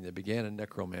Chinese writing. They began in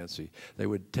necromancy. They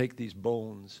would take these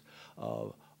bones,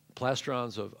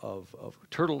 plastrons of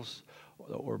turtles,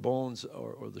 or bones,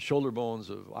 or the shoulder bones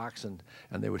of oxen,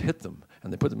 and they would hit them,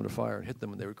 and they put them in a fire and hit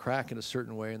them, and they would crack in a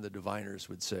certain way, and the diviners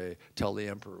would say, tell the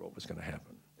emperor what was going to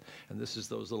happen. And this is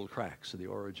those little cracks of the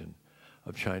origin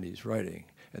of Chinese writing,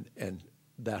 and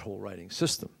that whole writing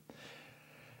system.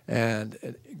 And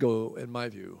in my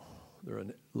view, they're a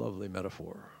lovely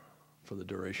metaphor for the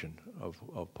duration of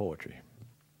poetry.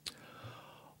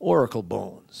 Oracle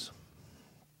bones.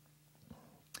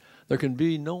 There can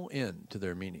be no end to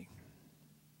their meaning.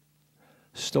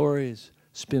 Stories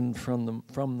spin from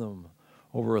them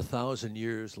over 1,000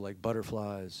 years like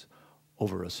butterflies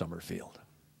over a summer field.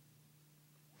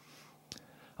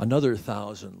 Another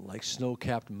 1,000 like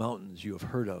snow-capped mountains you have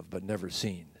heard of but never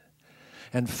seen.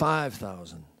 And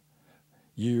 5,000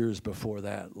 years before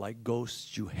that like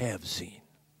ghosts you have seen.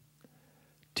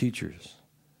 Teachers,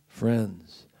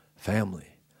 friends, family,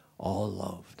 all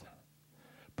loved,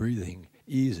 breathing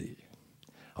easy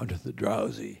under the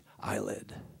drowsy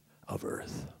eyelid of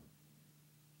earth.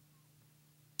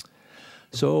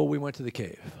 So we went to the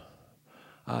cave,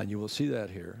 and you will see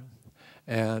that here.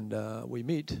 And we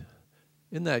meet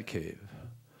in that cave,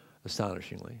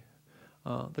 astonishingly,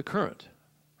 the current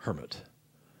hermit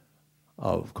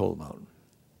of Cold Mountain,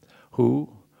 who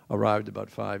arrived about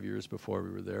 5 years before we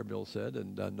were there, Bill said,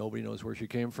 and nobody knows where she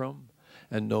came from,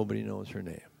 and nobody knows her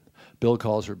name. Bill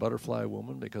calls her Butterfly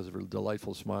Woman because of her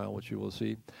delightful smile, which you will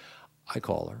see. I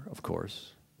call her, of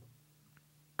course,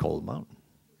 Cold Mountain.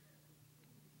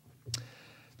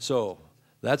 So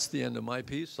that's the end of my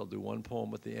piece. I'll do one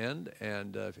poem at the end,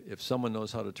 and if someone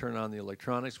knows how to turn on the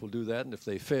electronics, we'll do that, and if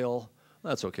they fail,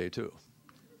 that's okay too.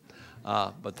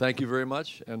 But thank you very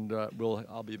much, and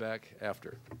I'll be back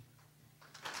after.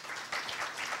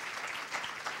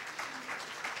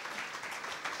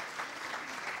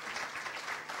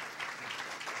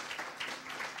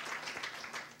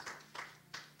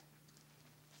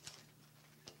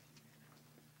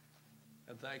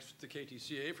 And thanks to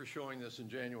KTCA for showing this in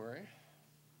January.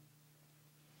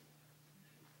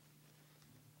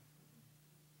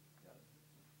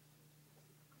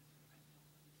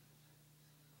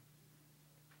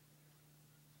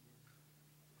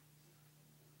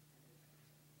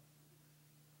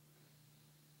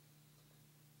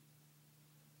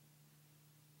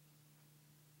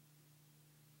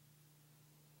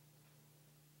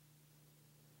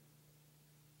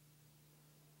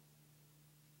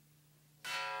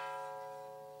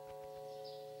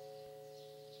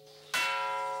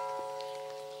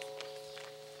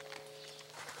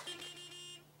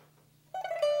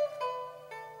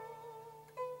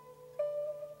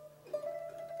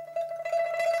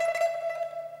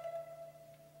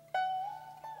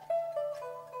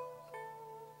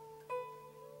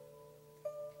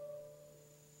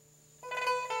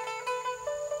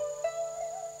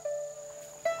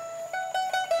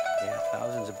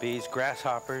 Thousands of bees,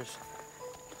 grasshoppers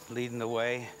leading the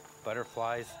way,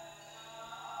 butterflies.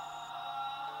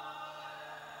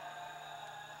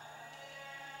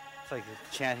 It's like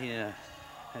chanting in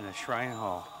a shrine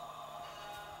hall.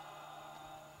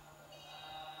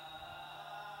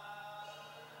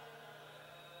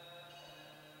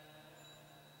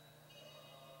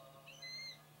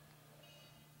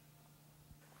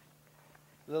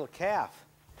 little calf.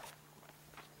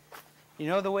 You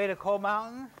know the way to Cold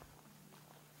Mountain?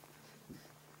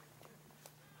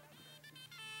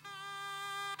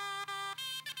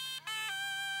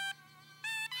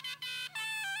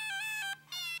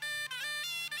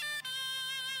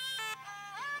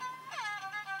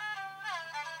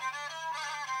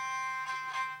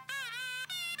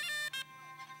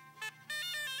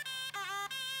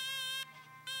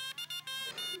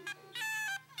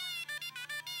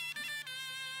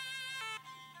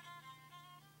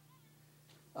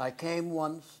 I came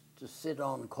once to sit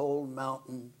on Cold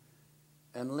Mountain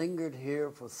and lingered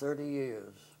here for 30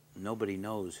 years. Nobody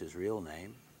knows his real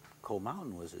name. Cold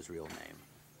Mountain was his real name.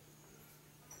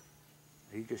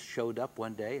 He just showed up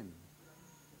one day and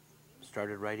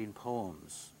started writing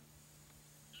poems.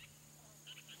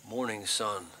 Morning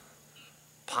sun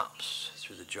pops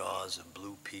through the jaws of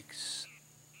blue peaks.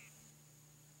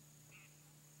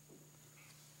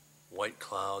 White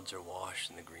clouds are washed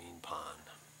in the green pond.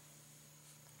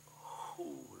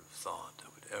 Who would have thought I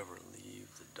would ever leave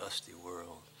the dusty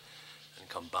world and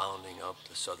come bounding up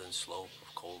the southern slope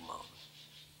of Cold Mountain?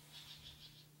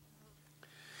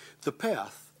 The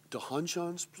path to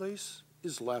Han-shan's place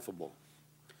is laughable.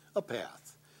 A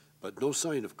path, but no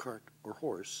sign of cart or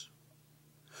horse.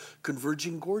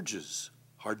 Converging gorges,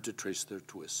 hard to trace their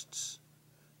twists.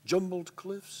 Jumbled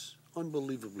cliffs,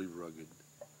 unbelievably rugged.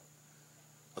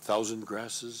 1,000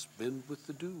 grasses bend with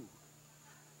the dew.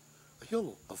 A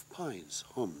hill of pines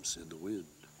hums in the wind.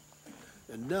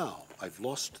 And now I've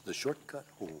lost the shortcut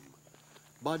home.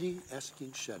 Body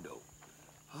asking shadow,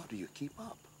 how do you keep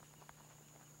up?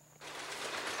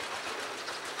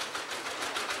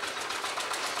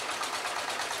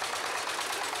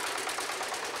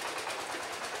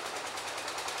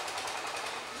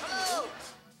 Hello.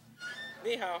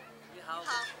 你好。你好。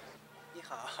你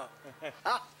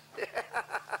好。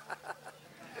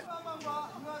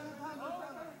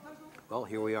Well,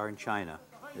 here we are in China,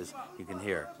 as you can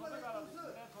hear.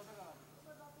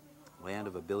 Land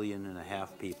of 1.5 billion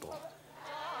people.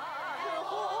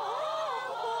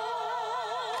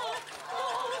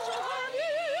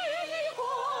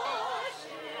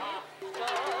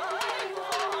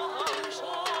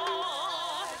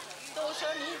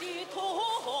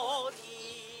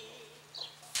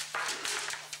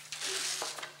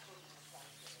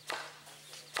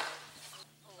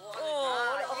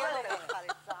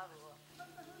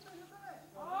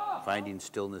 Finding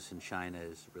stillness in China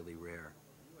is really rare.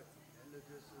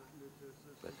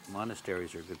 But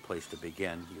monasteries are a good place to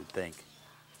begin, you'd think.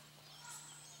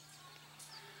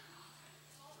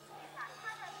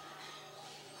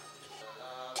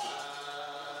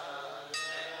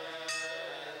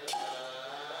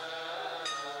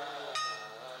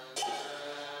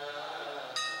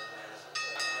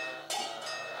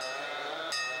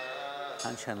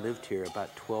 Han-shan lived here about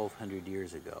 1,200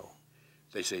 years ago.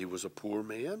 They say he was a poor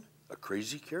man, a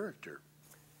crazy character.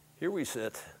 Here we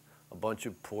sit, a bunch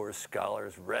of poor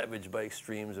scholars ravaged by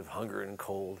extremes of hunger and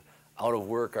cold. Out of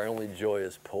work, our only joy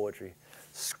is poetry.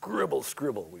 Scribble,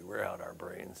 scribble, we wear out our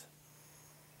brains.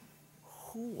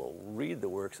 Who will read the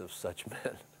works of such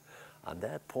men? On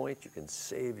that point, you can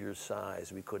save your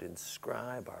sighs. We could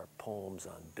inscribe our poems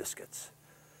on biscuits,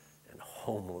 and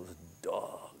homeless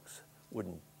dogs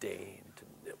wouldn't deign to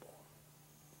nibble.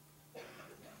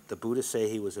 The Buddhists say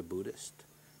he was a Buddhist.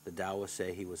 The Taoists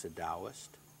say he was a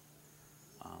Taoist.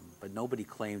 But nobody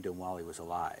claimed him while he was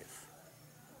alive.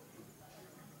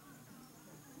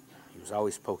 He was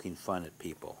always poking fun at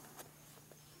people,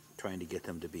 trying to get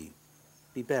them to be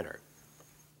better.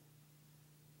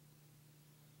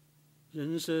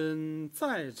 人生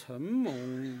再承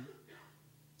蒙，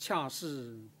恰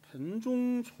似盆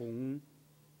中虫。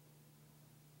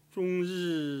终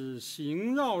日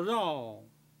行绕绕，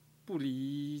不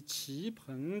离其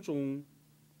盆中。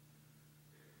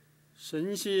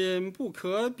神仙不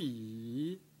可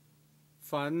比，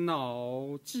烦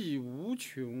恼既无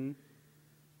穷。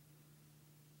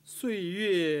岁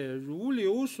月如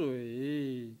流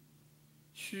水，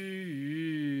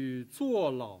须臾作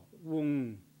老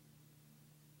翁。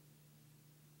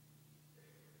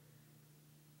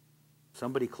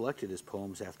 Somebody collected his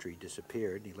poems after he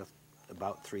disappeared. He left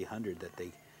about 300 that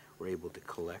they were able to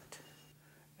collect.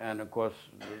 And of course,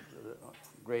 the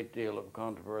great deal of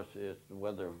controversy is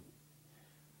whether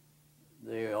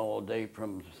they all date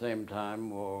from the same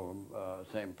time or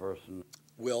same person.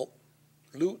 Well,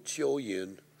 Lu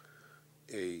Qiuyin,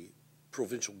 a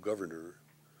provincial governor,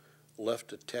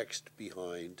 left a text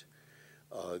behind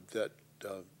that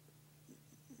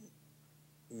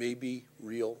may be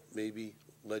real, maybe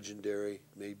legendary,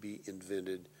 may be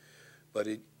invented, but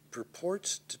it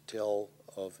purports to tell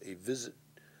of a visit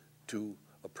to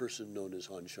a person known as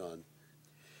Han-shan.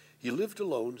 He lived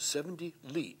alone 70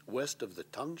 li west of the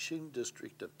Tangshan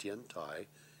district of Tiantai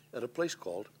at a place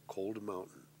called Cold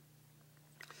Mountain.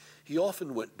 He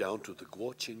often went down to the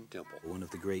Guoqing Temple, one of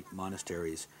the great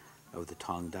monasteries of the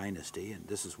T'ang Dynasty, and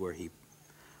this is where he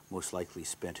most likely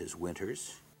spent his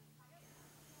winters.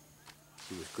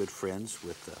 He was good friends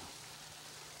with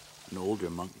an older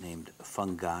monk named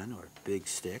Fungan, or Big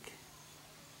Stick,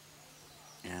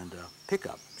 and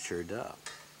Pickup, sure duh,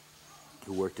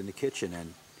 who worked in the kitchen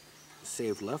and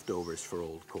saved leftovers for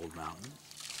old Cold Mountain,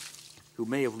 who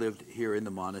may have lived here in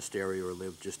the monastery or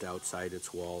lived just outside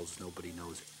its walls. Nobody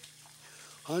knows.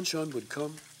 Han-shan would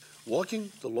come,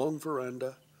 walking the long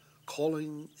veranda,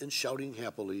 calling and shouting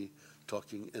happily,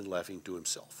 talking and laughing to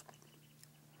himself.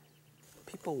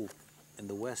 People in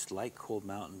the West like Cold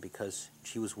Mountain because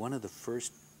she was one of the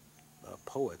first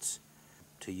poets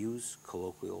to use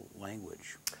colloquial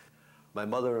language. My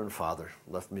mother and father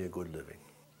left me a good living.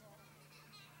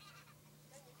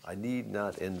 I need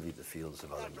not envy the fields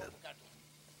of other men.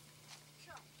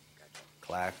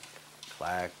 Clack,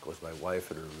 clack goes my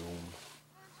wife at her loom.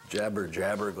 Jabber,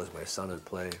 jabber goes my son at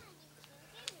play.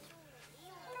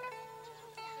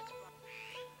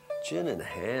 Chin in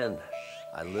hand,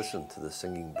 I listen to the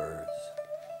singing birds.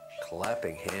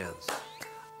 Clapping hands,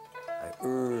 I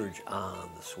urge on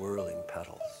the swirling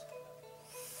petals.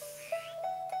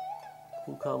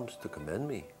 Who comes to commend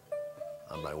me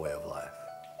on my way of life?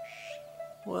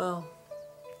 Well,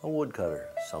 a woodcutter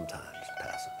sometimes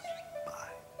passes by.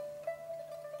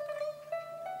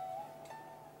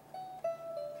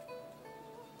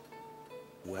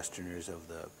 Westerners of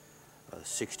the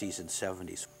 60s and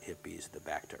 70s hippies, the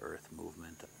Back to Earth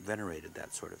movement, venerated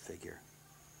that sort of figure.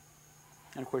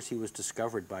 And of course, he was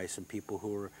discovered by some people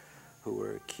who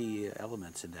were key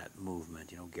elements in that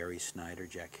movement. You know, Gary Snyder,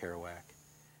 Jack Kerouac.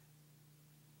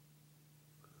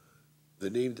 The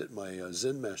name that my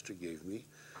Zen master gave me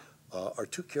are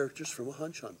two characters from a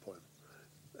Han-shan poem,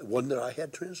 one that I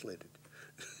had translated.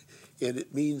 And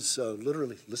it means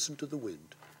literally, listen to the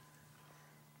wind.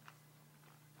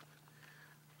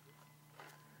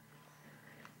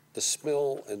 The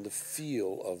smell and the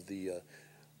feel of the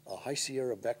High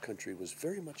Sierra backcountry was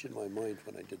very much in my mind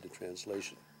when I did the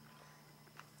translation.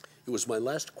 It was my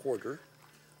last quarter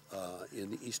in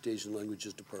the East Asian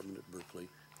Languages Department at Berkeley.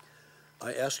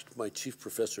 I asked my chief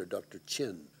professor, Dr.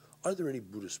 Chen, are there any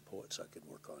Buddhist poets I could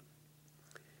work on?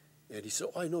 And he said,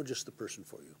 oh, I know just the person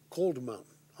for you, Cold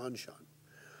Mountain, Han-shan.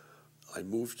 I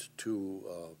moved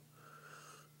to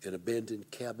an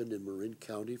abandoned cabin in Marin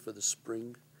County for the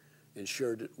spring and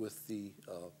shared it with the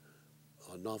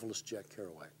novelist Jack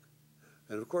Kerouac.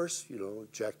 And of course, you know,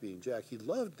 Jack being Jack, he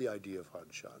loved the idea of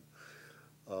Han-shan.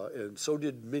 And so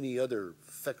did many other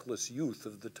feckless youth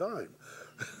of the time.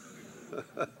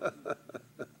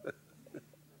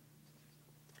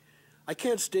 I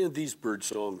can't stand these bird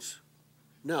songs.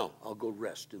 Now I'll go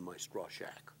rest in my straw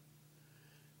shack.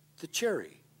 The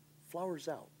cherry flowers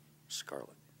out,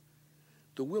 scarlet.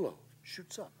 The willow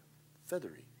shoots up,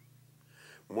 feathery.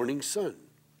 Morning sun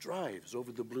drives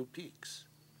over the blue peaks.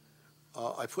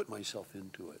 I put myself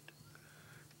into it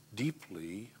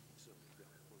deeply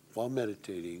while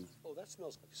meditating. Oh, that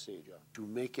smells like sage. To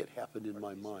make it happen in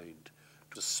my mind,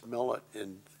 to smell it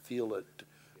and feel it,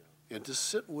 and to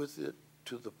sit with it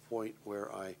to the point where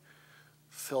I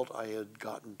felt I had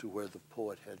gotten to where the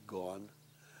poet had gone,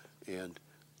 and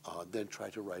then try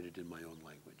to write it in my own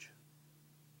language.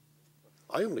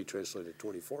 I only translated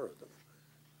 24 of them.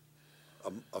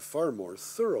 A far more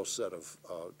thorough set of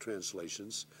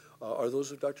translations are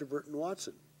those of Dr. Burton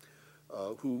Watson,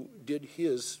 who did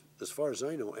his, as far as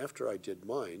I know, after I did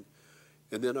mine,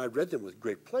 and then I read them with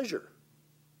great pleasure.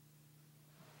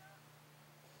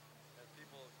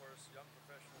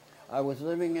 I was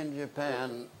living in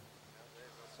Japan.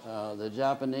 The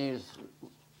Japanese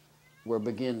were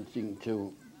beginning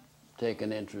to take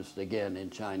an interest again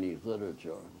in Chinese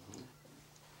literature.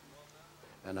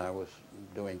 And I was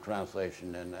doing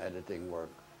translation and editing work.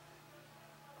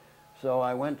 So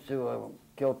I went to a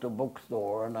Kyoto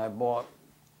bookstore and I bought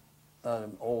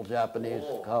an old Japanese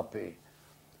copy,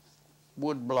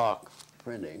 woodblock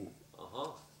printing.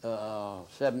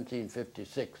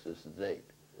 1756 is the date.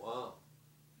 Wow.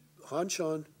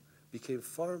 Han-shan became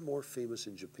far more famous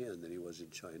in Japan than he was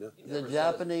in China. The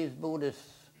Japanese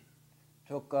Buddhists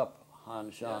took up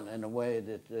Han-shan in a way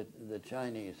that the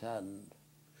Chinese hadn't.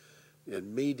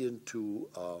 And made into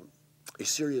a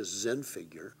serious Zen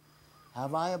figure.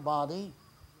 Have I a body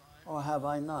or have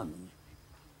I none?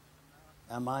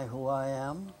 Am I who I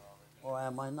am or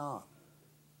am I not?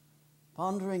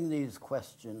 Pondering these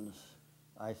questions,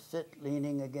 I sit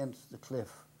leaning against the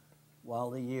cliff while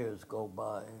the years go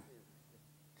by,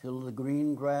 till the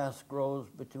green grass grows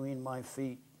between my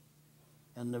feet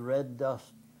and the red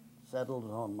dust settles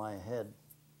on my head.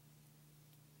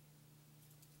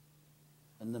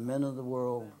 And the men of the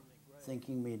world,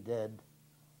 thinking me dead,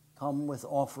 come with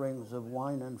offerings of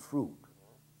wine and fruit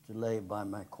to lay by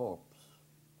my corpse.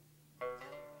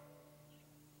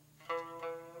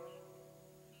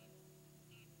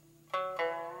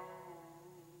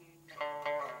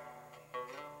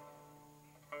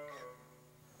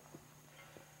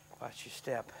 Watch your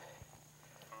step.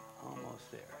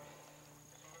 Almost there.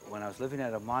 When I was living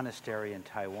at a monastery in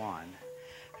Taiwan,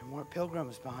 there were more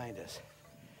pilgrims behind us.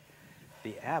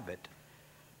 The abbot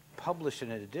published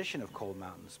an edition of Cold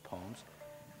Mountain's poems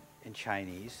in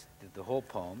Chinese, did the whole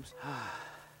poems.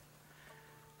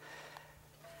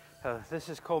 This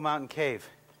is Cold Mountain Cave.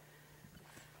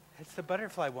 It's the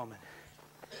butterfly woman.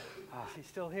 She's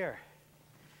still here.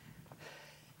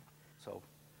 So,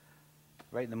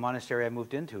 right in the monastery I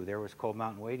moved into, there was Cold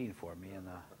Mountain waiting for me, and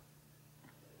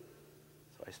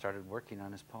so I started working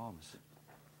on his poems.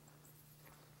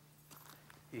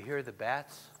 You hear the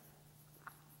bats?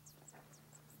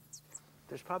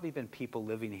 There's probably been people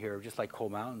living here just like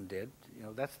Cold Mountain did. You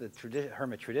know, that's the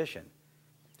hermit tradition.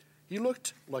 He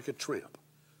looked like a tramp.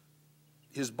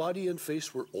 His body and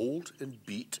face were old and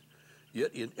beat,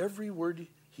 yet in every word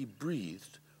he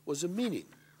breathed was a meaning,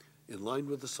 in line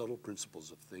with the subtle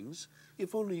principles of things,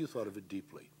 if only you thought of it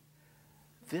deeply.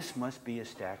 This must be a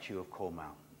statue of Cold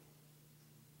Mountain.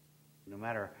 No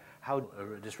matter how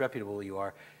disreputable you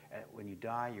are, when you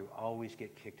die, you always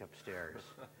get kicked upstairs.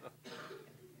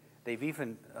 They've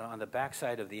even, on the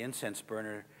backside of the incense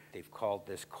burner, they've called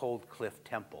this Cold Cliff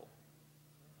Temple.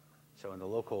 So in the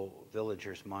local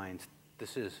villagers' minds,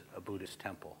 this is a Buddhist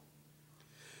temple.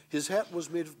 His hat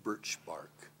was made of birch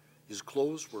bark. His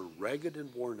clothes were ragged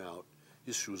and worn out.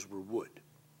 His shoes were wood.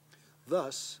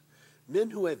 Thus, men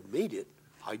who have made it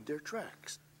hide their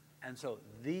tracks. And so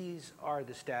these are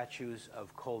the statues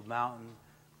of Cold Mountain,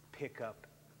 Pickup,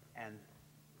 and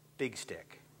Big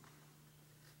Stick.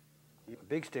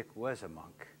 Big Stick was a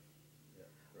monk.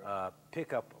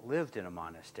 Pickup lived in a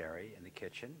monastery in the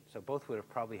kitchen, so both would have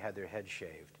probably had their heads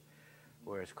shaved,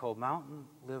 whereas Cold Mountain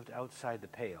lived outside the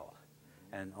pale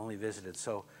and only visited.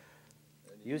 So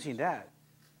using that,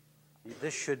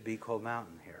 this should be Cold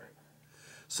Mountain here.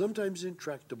 Sometimes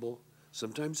intractable,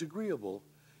 sometimes agreeable,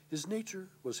 his nature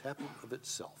was happy of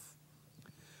itself.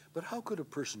 But how could a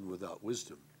person without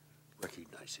wisdom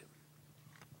recognize him?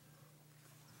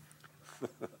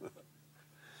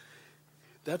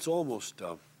 That's almost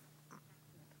a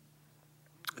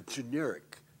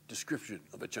generic description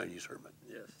of a Chinese hermit.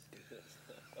 Yes.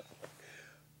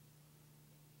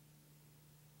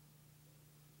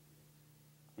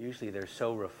 Usually they're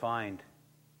so refined.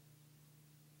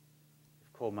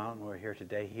 If Cold Mountain were here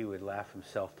today, he would laugh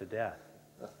himself to death.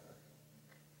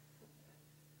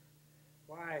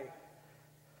 Why?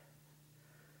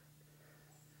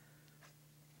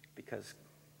 Because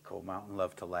Cold Mountain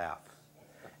loved to laugh.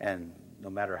 And no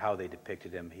matter how they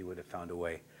depicted him, he would have found a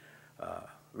way,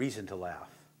 reason to laugh.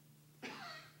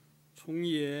 重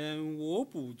言我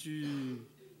不惧，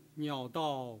鸟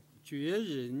道绝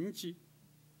人迹。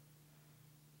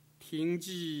听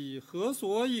寄何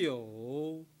所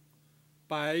有？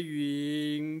白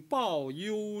云报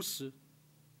忧时。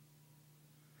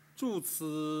住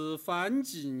此凡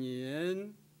几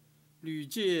年，屡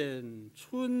见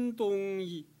春冬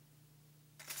意。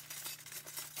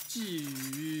寄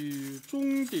予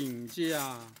钟鼎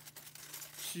家，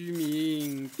虚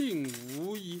名定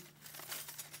无疑。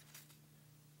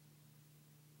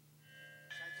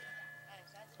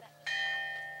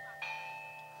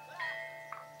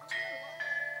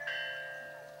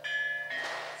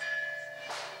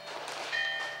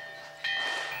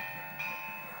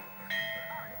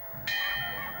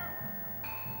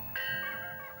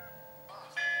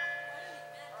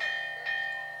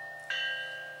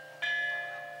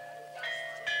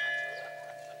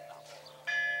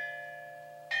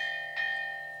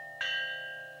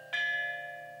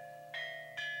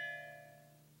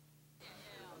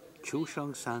出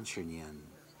生30年，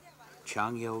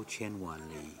长游千万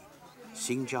里，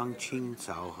新疆青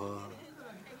草河，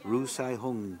如塞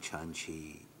红尘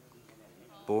起。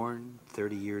Born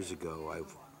 30 years ago,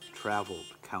 I've traveled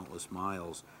countless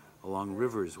miles along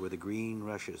rivers where the green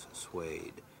rushes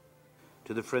swayed,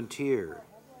 to the frontier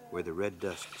where the red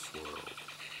dust swirled.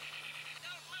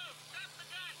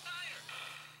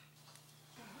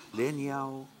 炼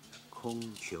药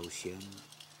空求仙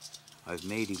I've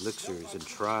made elixirs and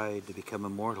tried to become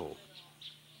immortal.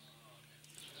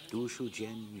 读书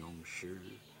间永世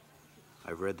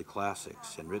I've read the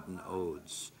classics and written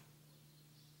odes.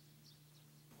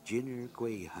 Jinner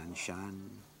Gui Han-shan,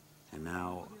 and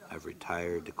now I've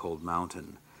retired to Cold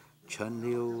Mountain, Chun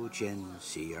Liu Jian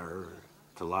Xi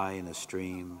to lie in a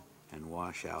stream and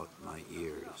wash out my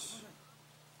ears.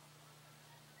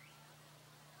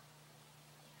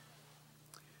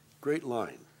 Great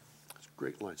line. It's a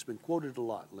great line. It's been quoted a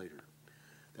lot later.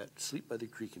 That sleep by the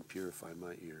creek and purify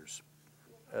my ears.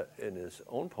 In his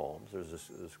own poems,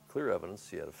 there's clear evidence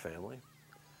he had a family,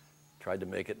 tried to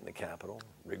make it in the capital,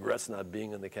 regrets not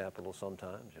being in the capital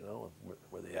sometimes, you know,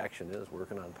 where the action is,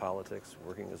 working on politics,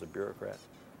 working as a bureaucrat.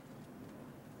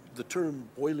 The term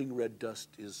boiling red dust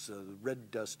is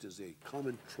a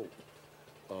common trope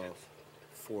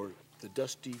for the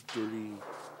dusty, dirty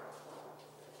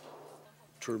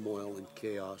turmoil and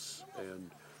chaos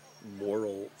and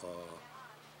moral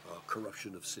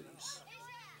corruption of cities.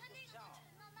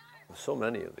 So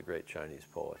many of the great Chinese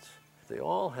poets, they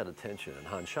all had a tension, and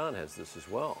Han-shan has this as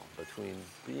well, between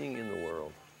being in the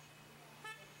world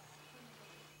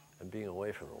and being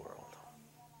away from the world.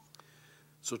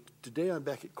 So today I'm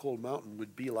back at Cold Mountain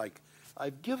would be like,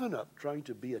 I've given up trying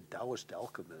to be a Taoist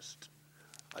alchemist.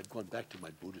 I've gone back to my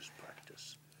Buddhist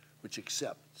practice, which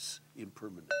accepts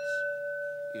impermanence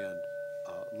and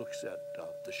looks at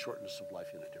the shortness of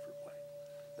life in a different way.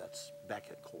 That's back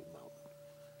at Cold Mountain.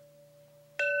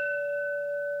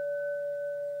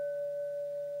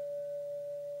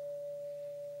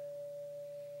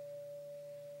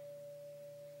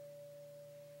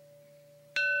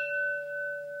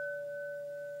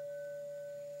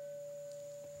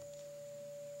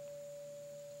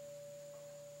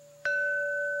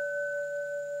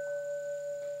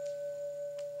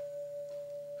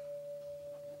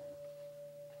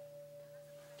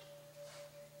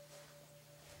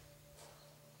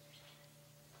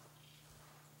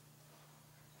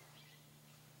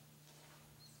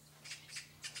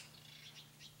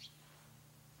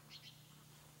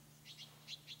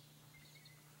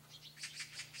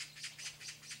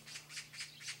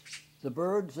 The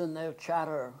birds in their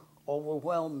chatter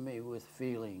overwhelm me with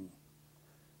feeling.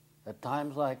 At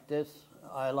times like this,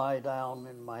 I lie down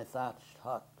in my thatched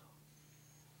hut.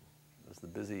 As the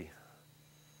busy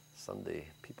Sunday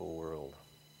people world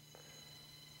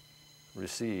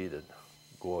recede at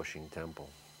Guoxing Temple,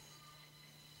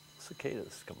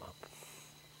 cicadas come up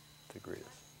to greet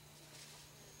us.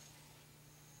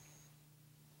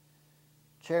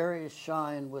 Cherries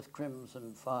shine with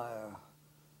crimson fire.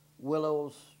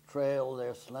 Willows trail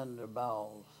their slender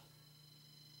boughs.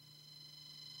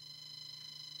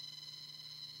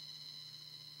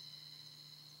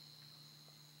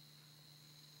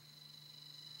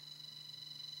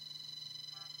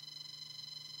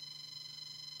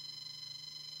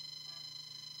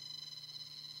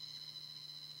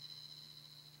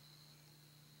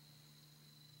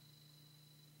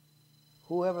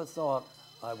 Whoever thought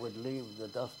I would leave the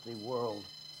dusty world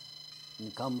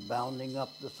and come bounding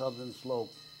up the southern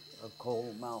slope of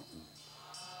Cold Mountain?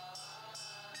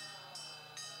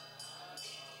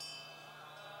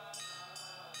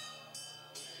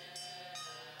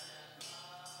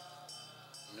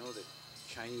 You know, the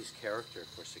Chinese character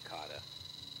for cicada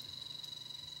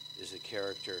is a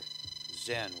character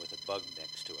Zen with a bug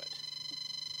next to it.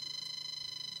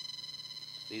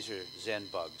 These are Zen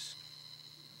bugs.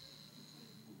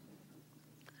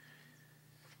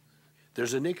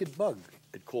 There's a naked bug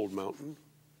at Cold Mountain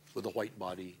with a white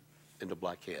body and a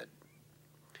black head.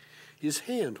 His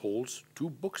hand holds 2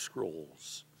 book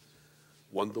scrolls,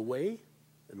 one the way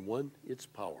and one its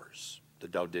powers, the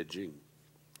Tao Te Ching.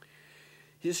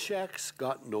 His shack's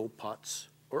got no pots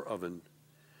or oven.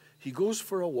 He goes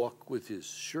for a walk with his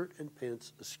shirt and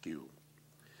pants askew,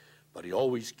 but he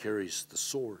always carries the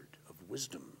sword of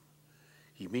wisdom.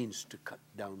 He means to cut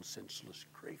down senseless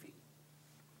craving.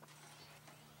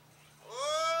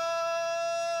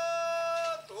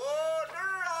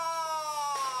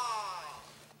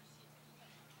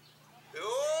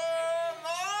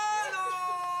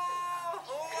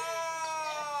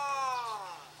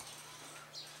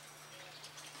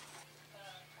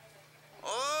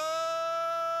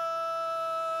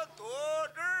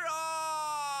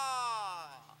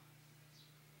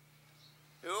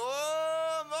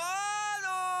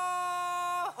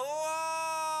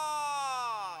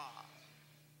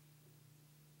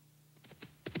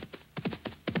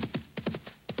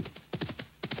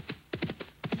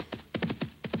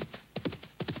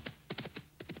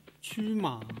驱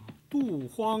马渡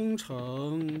荒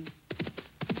城，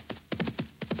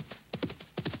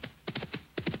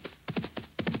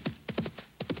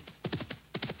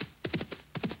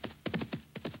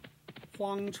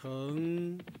荒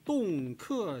城动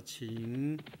客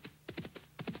情，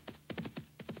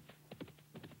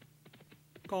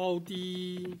高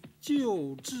低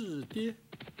旧质跌。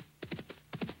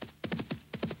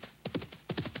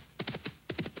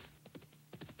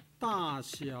大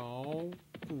小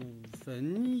古坟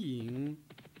茔，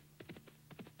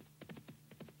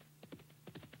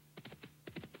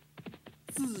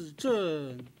自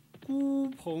证孤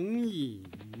蓬影。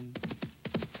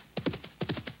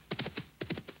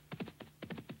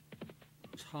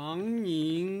长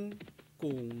凝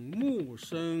拱木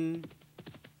声，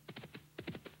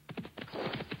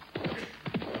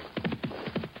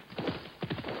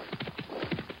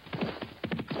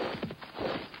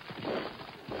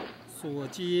所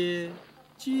接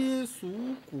皆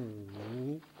俗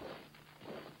古，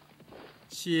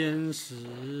先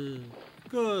时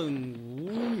更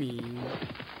无名。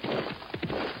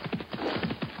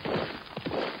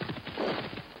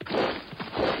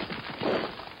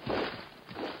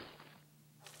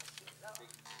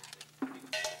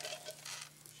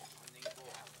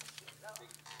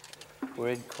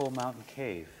We're in Coal Mountain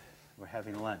Cave. We're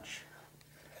having lunch.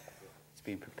 It's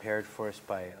being prepared for us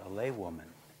by a laywoman,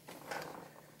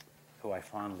 who I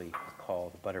fondly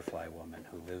call the Butterfly Woman,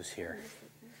 who lives here,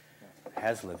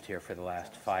 has lived here for the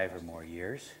last 5 or more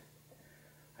years.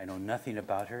 I know nothing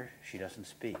about her. She doesn't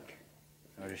speak,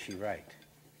 nor does she write.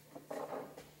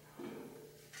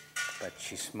 But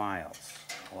she smiles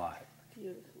a lot.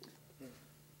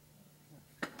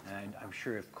 And I'm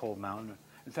sure if Coal Mountain,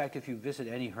 in fact, if you visit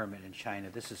any hermit in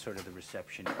China, this is sort of the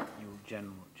reception you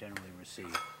generally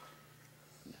receive.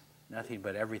 Nothing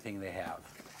but everything they have.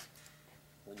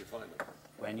 When you find them.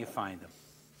 When you find them.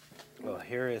 Well,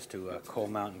 here is to Coal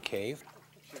Mountain Cave.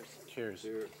 Cheers.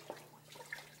 Cheers.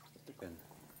 And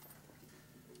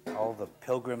all the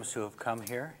pilgrims who have come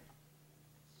here.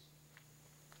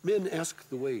 Men ask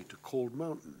the way to Cold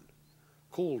Mountain.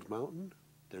 Cold Mountain,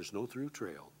 there's no through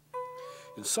trail.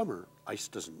 In summer, ice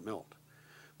doesn't melt.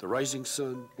 The rising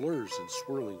sun blurs in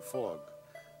swirling fog.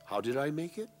 How did I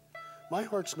make it? My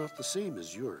heart's not the same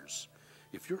as yours.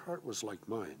 If your heart was like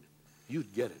mine,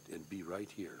 you'd get it and be right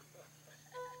here.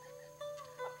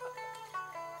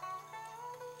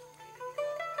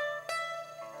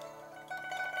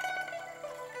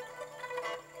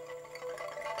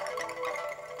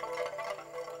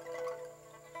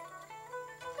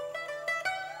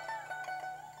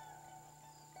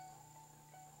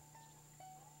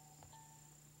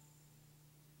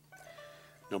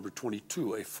 Number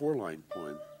 22, a 4-line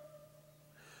poem.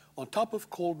 On top of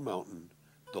Cold Mountain,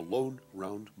 the lone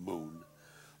round moon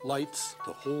lights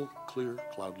the whole clear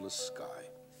cloudless sky.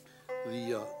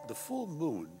 The full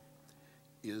moon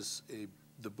is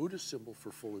the Buddhist symbol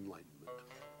for full enlightenment.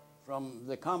 From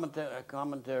the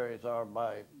commentaries are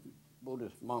by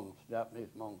Buddhist monks,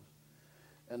 Japanese monks,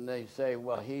 and they say,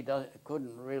 well, he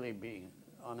couldn't really be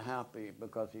unhappy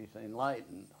because he's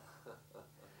enlightened.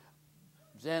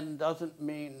 Zen doesn't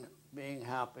mean being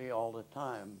happy all the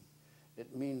time.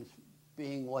 It means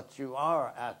being what you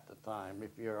are at the time.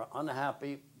 If you're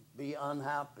unhappy, be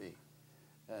unhappy.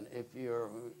 And if you're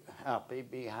happy,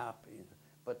 be happy.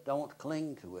 But don't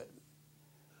cling to it.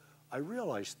 I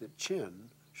realized that Chen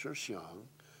Shixiang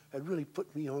had really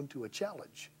put me onto a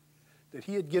challenge, that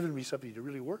he had given me something to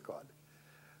really work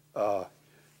on.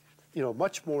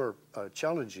 Much more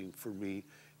challenging for me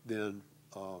than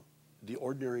the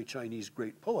ordinary Chinese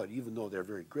great poet, even though they're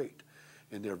very great,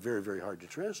 and they're very, very hard to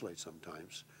translate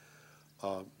sometimes.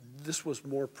 This was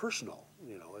more personal,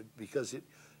 because it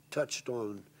touched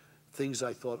on things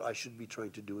I thought I should be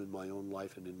trying to do in my own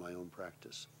life and in my own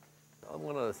practice.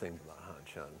 One other thing about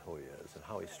Han-shan, who he is, and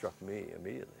how he struck me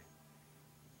immediately.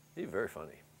 He's very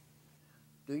funny.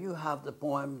 Do you have the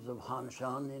poems of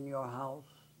Han-shan in your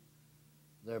house?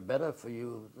 They're better for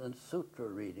you than sutra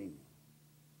reading.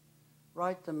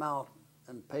 Write them out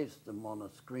and paste them on a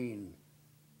screen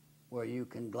where you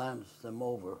can glance them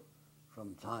over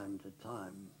from time to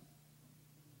time.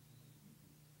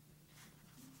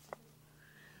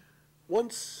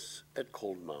 Once at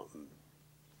Cold Mountain,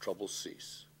 troubles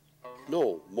cease.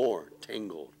 No more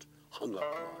tangled, hung up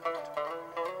mind.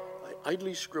 I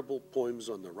idly scribble poems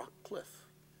on the rock cliff,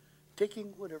 taking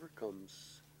whatever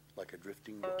comes like a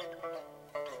drifting boat.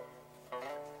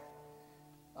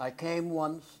 I came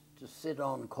once to sit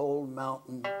on Cold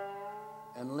Mountain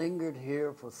and lingered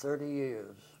here for 30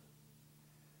 years.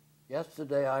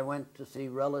 Yesterday I went to see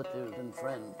relatives and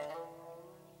friends.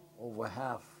 Over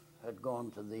half had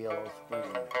gone to the Yellow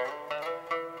Spring.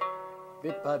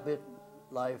 Bit by bit,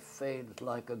 life fades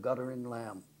like a guttering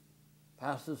lamp,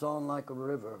 passes on like a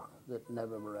river that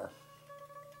never rests.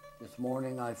 This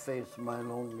morning I face my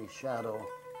lonely shadow,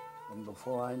 and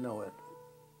before I know it,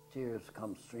 tears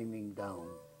come streaming down.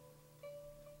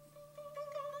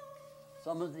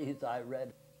 Some of these I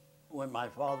read when my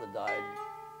father died,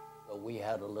 so we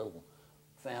had a little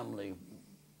family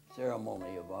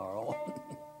ceremony of our own,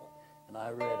 and I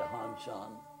read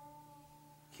Han-shan.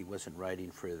 He wasn't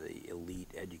writing for the elite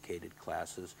educated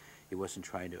classes. He wasn't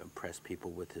trying to impress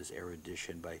people with his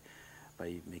erudition by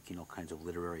making all kinds of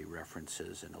literary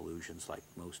references and allusions like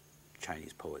most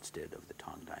Chinese poets did of the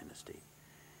T'ang Dynasty.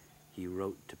 He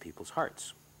wrote to people's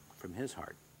hearts, from his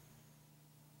heart.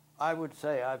 I would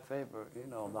say I favor,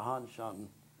 the Han-shan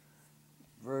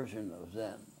version of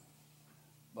Zen,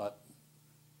 but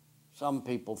some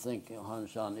people think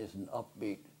Han-shan isn't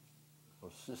upbeat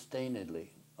or sustainedly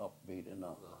upbeat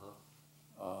enough.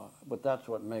 But that's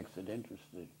what makes it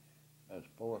interesting as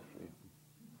poetry.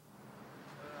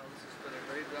 Well, this has been a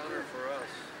great honor for us.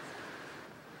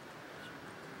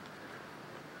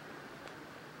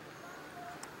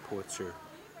 Poets are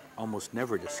almost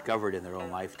never discovered in their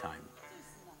own lifetime.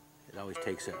 It always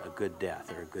takes a good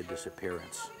death or a good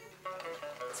disappearance.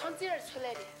 从这儿出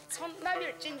来的，从那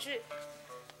边进去，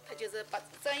他就是把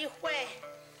这一坏，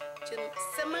就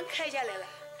生门开下来了，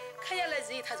开下来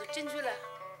之后他就进去了。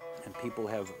 And people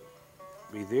have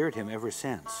revered him ever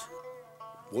since.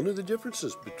 One of the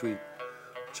differences between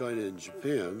China and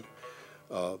Japan,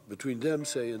 between them,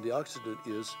 say, and the Occident,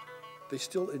 is they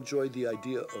still enjoy the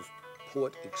idea of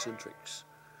poet eccentrics,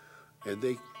 and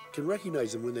they can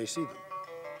recognize them when they see them.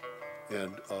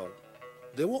 And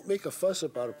they won't make a fuss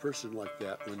about a person like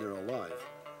that when they're alive,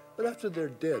 but after they're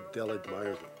dead, they'll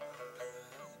admire them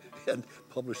and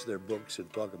publish their books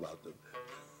and talk about them.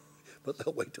 But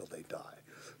they'll wait till they die.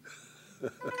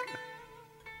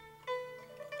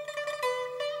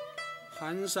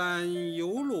 寒山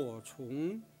有裸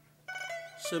虫，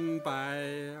身白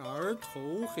而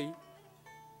头黑。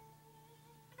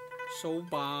手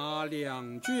把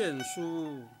两卷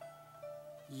书，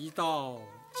一道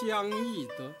将易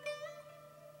得。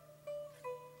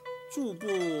住不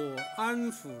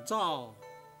安抚躁，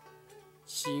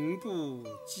行不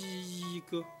羁衣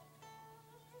歌。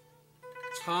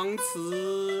常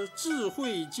辞智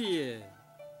慧戒，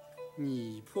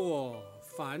拟破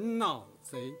烦恼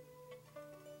贼。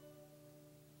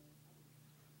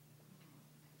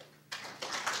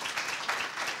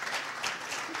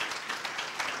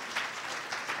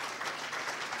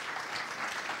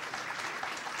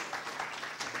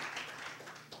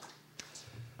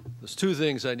 There's two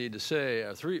things I need to say,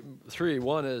 three.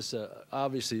 One is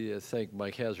obviously thank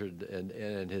Mike Hazard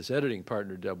and his editing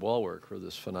partner, Deb Wallwork, for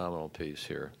this phenomenal piece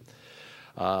here.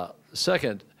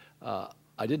 Second,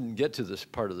 I didn't get to this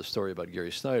part of the story about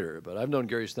Gary Snyder, but I've known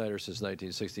Gary Snyder since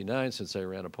 1969, since I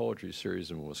ran a poetry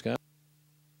series in Wisconsin.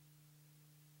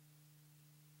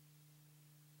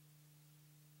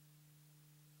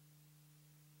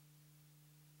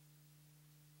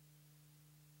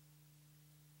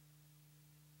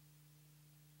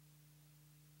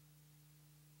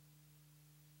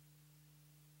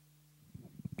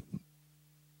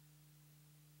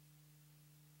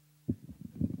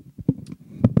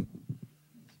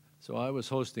 So I was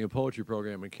hosting a poetry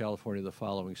program in California the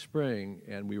following spring,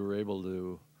 and we were able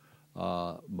to,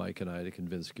 Mike and I, to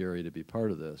convince Gary to be part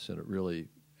of this, and it really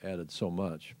added so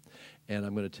much. And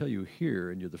I'm going to tell you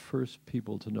here, and you're the first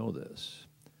people to know this,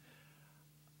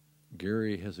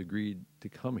 Gary has agreed to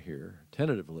come here,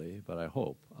 tentatively, but I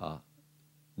hope,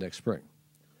 next spring.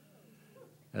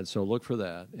 And so look for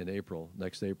that in April,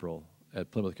 next April,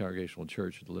 at Plymouth Congregational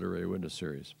Church at the Literary Witness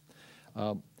Series.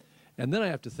 And then I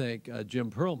have to thank Jim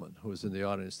Perlman, who is in the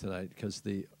audience tonight, because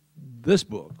this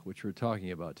book, which we're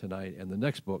talking about tonight, and the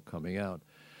next book coming out,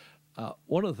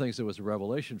 one of the things that was a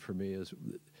revelation for me is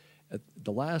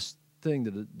the last thing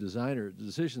that the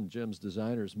decision Jim's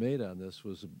designers made on this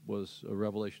was a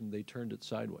revelation. They turned it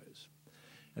sideways.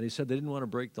 And he said they didn't want to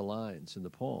break the lines in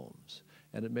the poems.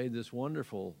 And it made this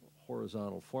wonderful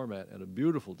horizontal format and a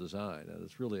beautiful design. And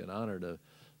it's really an honor to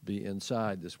be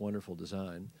inside this wonderful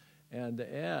design. And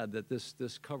to add that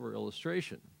this cover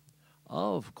illustration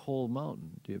of Cold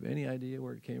Mountain, do you have any idea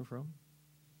where it came from?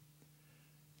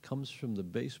 It comes from the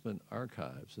basement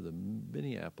archives of the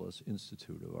Minneapolis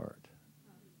Institute of Art.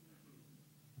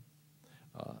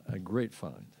 A great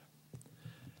find.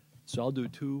 So I'll do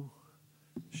two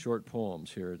short poems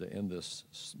here to end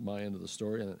my end of the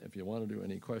story. And if you want to do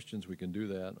any questions, we can do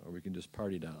that, or we can just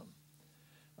party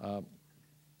down.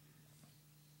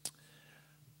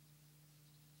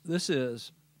 This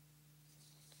is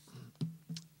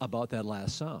about that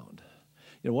last sound.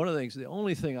 You know, one of the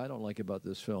only thing I don't like about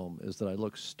this film is that I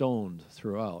look stoned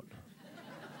throughout.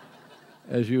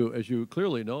 as you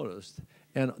clearly noticed.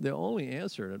 And the only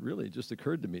answer, and it really just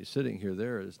occurred to me sitting here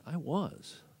there, is I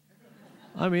was.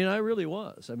 I mean, I really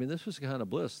was. I mean, this was the kind of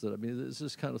bliss that, I mean, this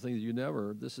is the kind of thing that you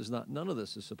never, this is not, none of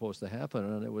this is supposed to happen,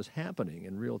 and it was happening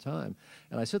in real time.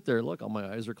 And I sit there and look, all my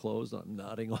eyes are closed, I'm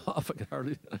nodding off, I can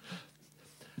hardly.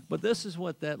 But this is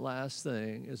what that last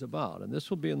thing is about, and this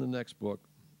will be in the next book,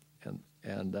 and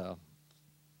then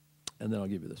I'll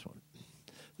give you this one.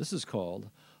 This is called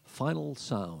Final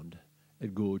Sound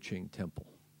at Guoqing Temple.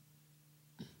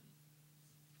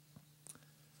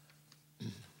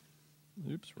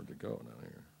 Oops, where'd it go now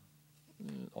here?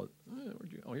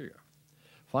 Where'd you go? Oh, here you go.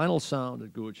 Final Sound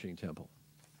at Guoqing Temple.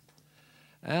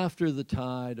 After the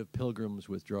tide of pilgrims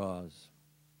withdraws,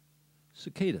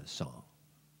 cicada song.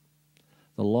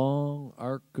 The long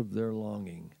arc of their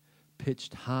longing,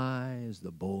 pitched high as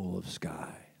the bowl of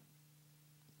sky.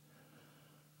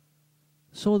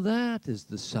 So that is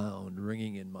the sound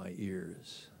ringing in my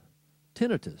ears.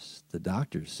 Tinnitus, the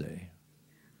doctors say.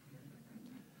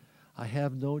 I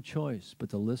have no choice but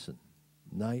to listen,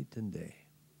 night and day.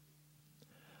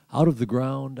 Out of the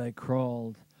ground I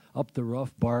crawled, up the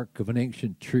rough bark of an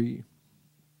ancient tree.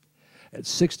 At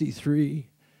 63,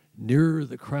 nearer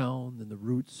the crown than the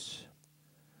roots,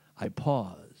 I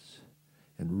pause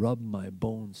and rub my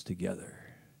bones together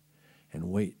and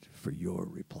wait for your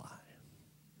reply.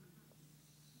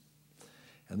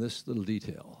 And this little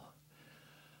detail.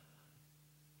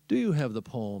 Do you have the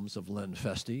poems of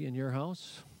Lenfestey in your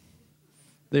house?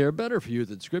 They are better for you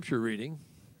than scripture reading.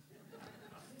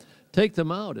 Take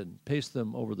them out and paste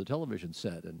them over the television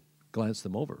set and glance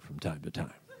them over from time to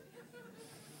time.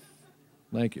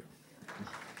 Thank you.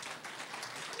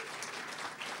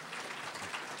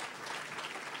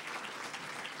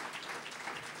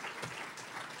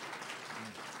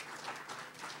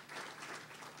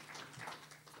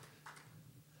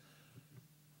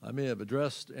 I may have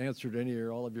answered any or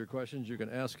all of your questions. You can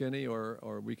ask any,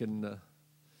 or we can.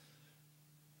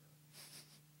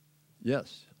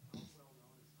 Yes.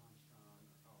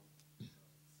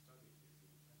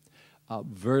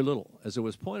 Very little. As it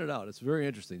was pointed out, it's very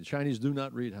interesting. The Chinese do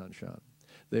not read Han-shan.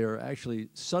 They are actually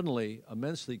suddenly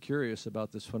immensely curious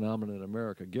about this phenomenon in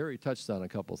America. Gary touched on a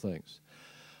couple things.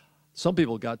 Some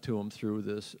people got to him through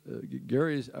this.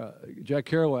 Jack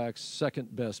Kerouac's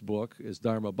second best book is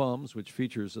Dharma Bums, which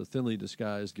features a thinly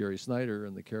disguised Gary Snyder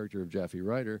and the character of Jaffe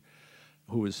Ryder,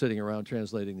 who is sitting around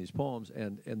translating these poems,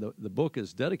 and the book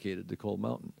is dedicated to Cold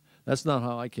Mountain. That's not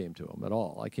how I came to him at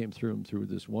all. I came through him through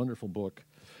this wonderful book,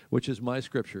 which is my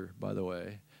scripture, by the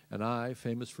way, and I,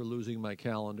 famous for losing my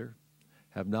calendar,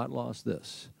 have not lost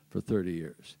this for 30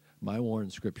 years. My worn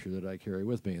scripture that I carry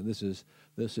with me, and this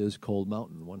is Cold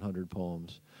Mountain, 100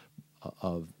 poems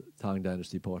of T'ang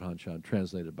Dynasty Poet Han-shan,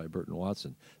 translated by Burton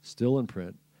Watson, still in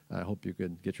print. I hope you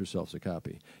can get yourselves a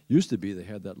copy. Used to be they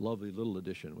had that lovely little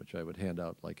edition, which I would hand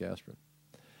out like aspirin.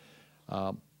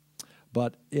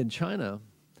 But in China,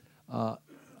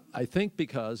 I think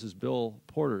because, as Bill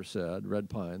Porter said, Red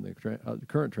Pine, the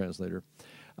current translator,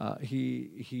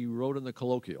 he wrote in the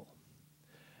colloquial.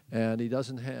 And he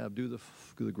doesn't do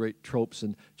the great tropes.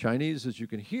 And Chinese, as you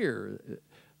can hear,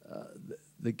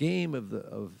 the game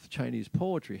of Chinese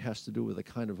poetry has to do with a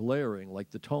kind of layering,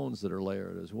 like the tones that are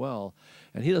layered as well.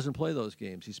 And he doesn't play those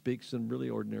games. He speaks in really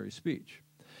ordinary speech.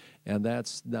 And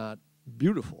that's not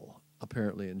beautiful,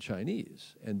 apparently, in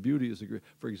Chinese. And beauty is,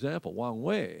 for example, Wang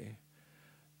Wei,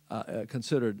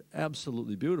 considered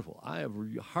absolutely beautiful. I have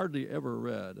hardly ever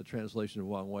read a translation of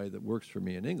Wang Wei that works for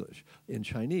me in English. In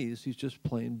Chinese, he's just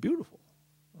plain beautiful,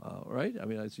 right? I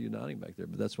mean, I see you nodding back there,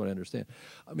 but that's what I understand.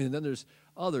 I mean, then there's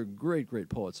other great, great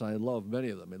poets. I love many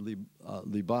of them, and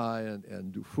Li Bai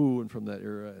and Du Fu, and from that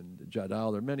era, and Jia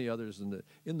Dao. There are many others.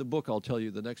 In the book, I'll tell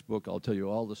you, the next book, I'll tell you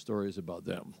all the stories about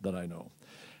them that I know.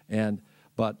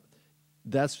 But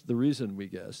that's the reason we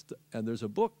guessed. And there's a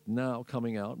book now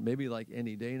coming out, maybe like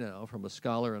any day now, from a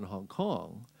scholar in Hong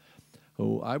Kong,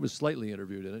 who I was slightly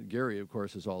interviewed in it. Gary, of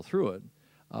course, is all through it.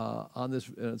 On this,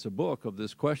 and it's a book of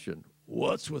this question: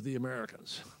 what's with the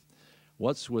Americans?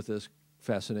 What's with this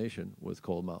fascination with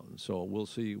Cold Mountain? So we'll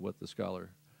see what the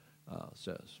scholar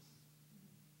says.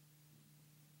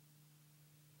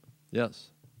 Yes.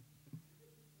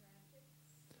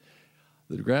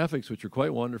 The graphics, which are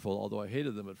quite wonderful, although I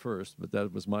hated them at first, but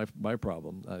that was my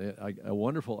problem. A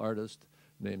wonderful artist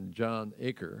named John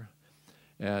Aker,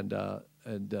 and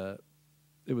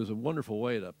it was a wonderful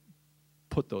way to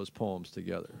put those poems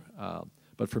together.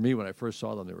 But for me, when I first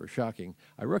saw them, they were shocking.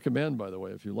 I recommend, by the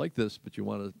way, if you like this, but you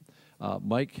want to,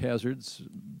 Mike Hazard's,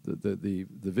 the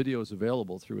video is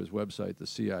available through his website, the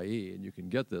CIE, and you can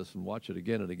get this and watch it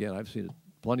again and again. I've seen it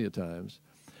plenty of times.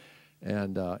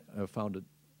 And I found it,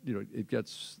 it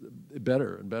gets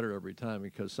better and better every time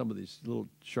because some of these little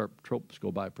sharp tropes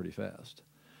go by pretty fast.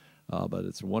 But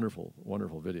it's a wonderful,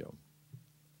 wonderful video.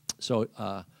 So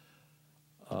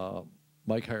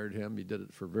Mike hired him. He did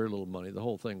it for very little money. The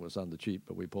whole thing was on the cheap,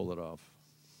 but we pulled it off.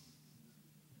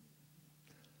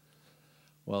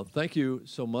 Well, thank you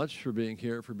so much for being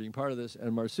here, for being part of this.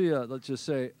 And Marcia, let's just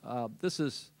say,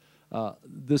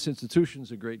 this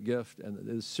institution's a great gift, and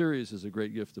this series is a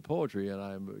great gift to poetry, and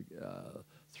I'm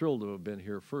thrilled to have been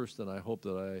here first, and I hope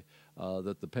that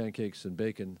that the pancakes and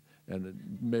bacon and the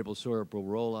maple syrup will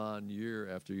roll on year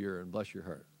after year, and bless your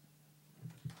heart.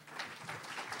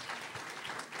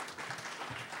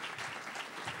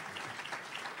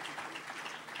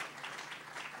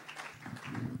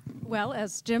 Well,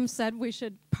 as Jim said, we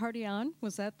should party on.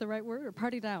 Was that the right word? Or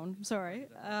party down, sorry.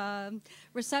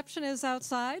 Reception is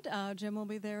outside. Jim will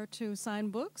be there to sign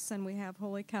books, and we have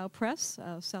Holy Cow Press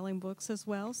selling books as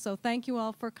well. So thank you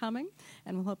all for coming,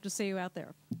 and we'll hope to see you out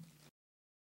there.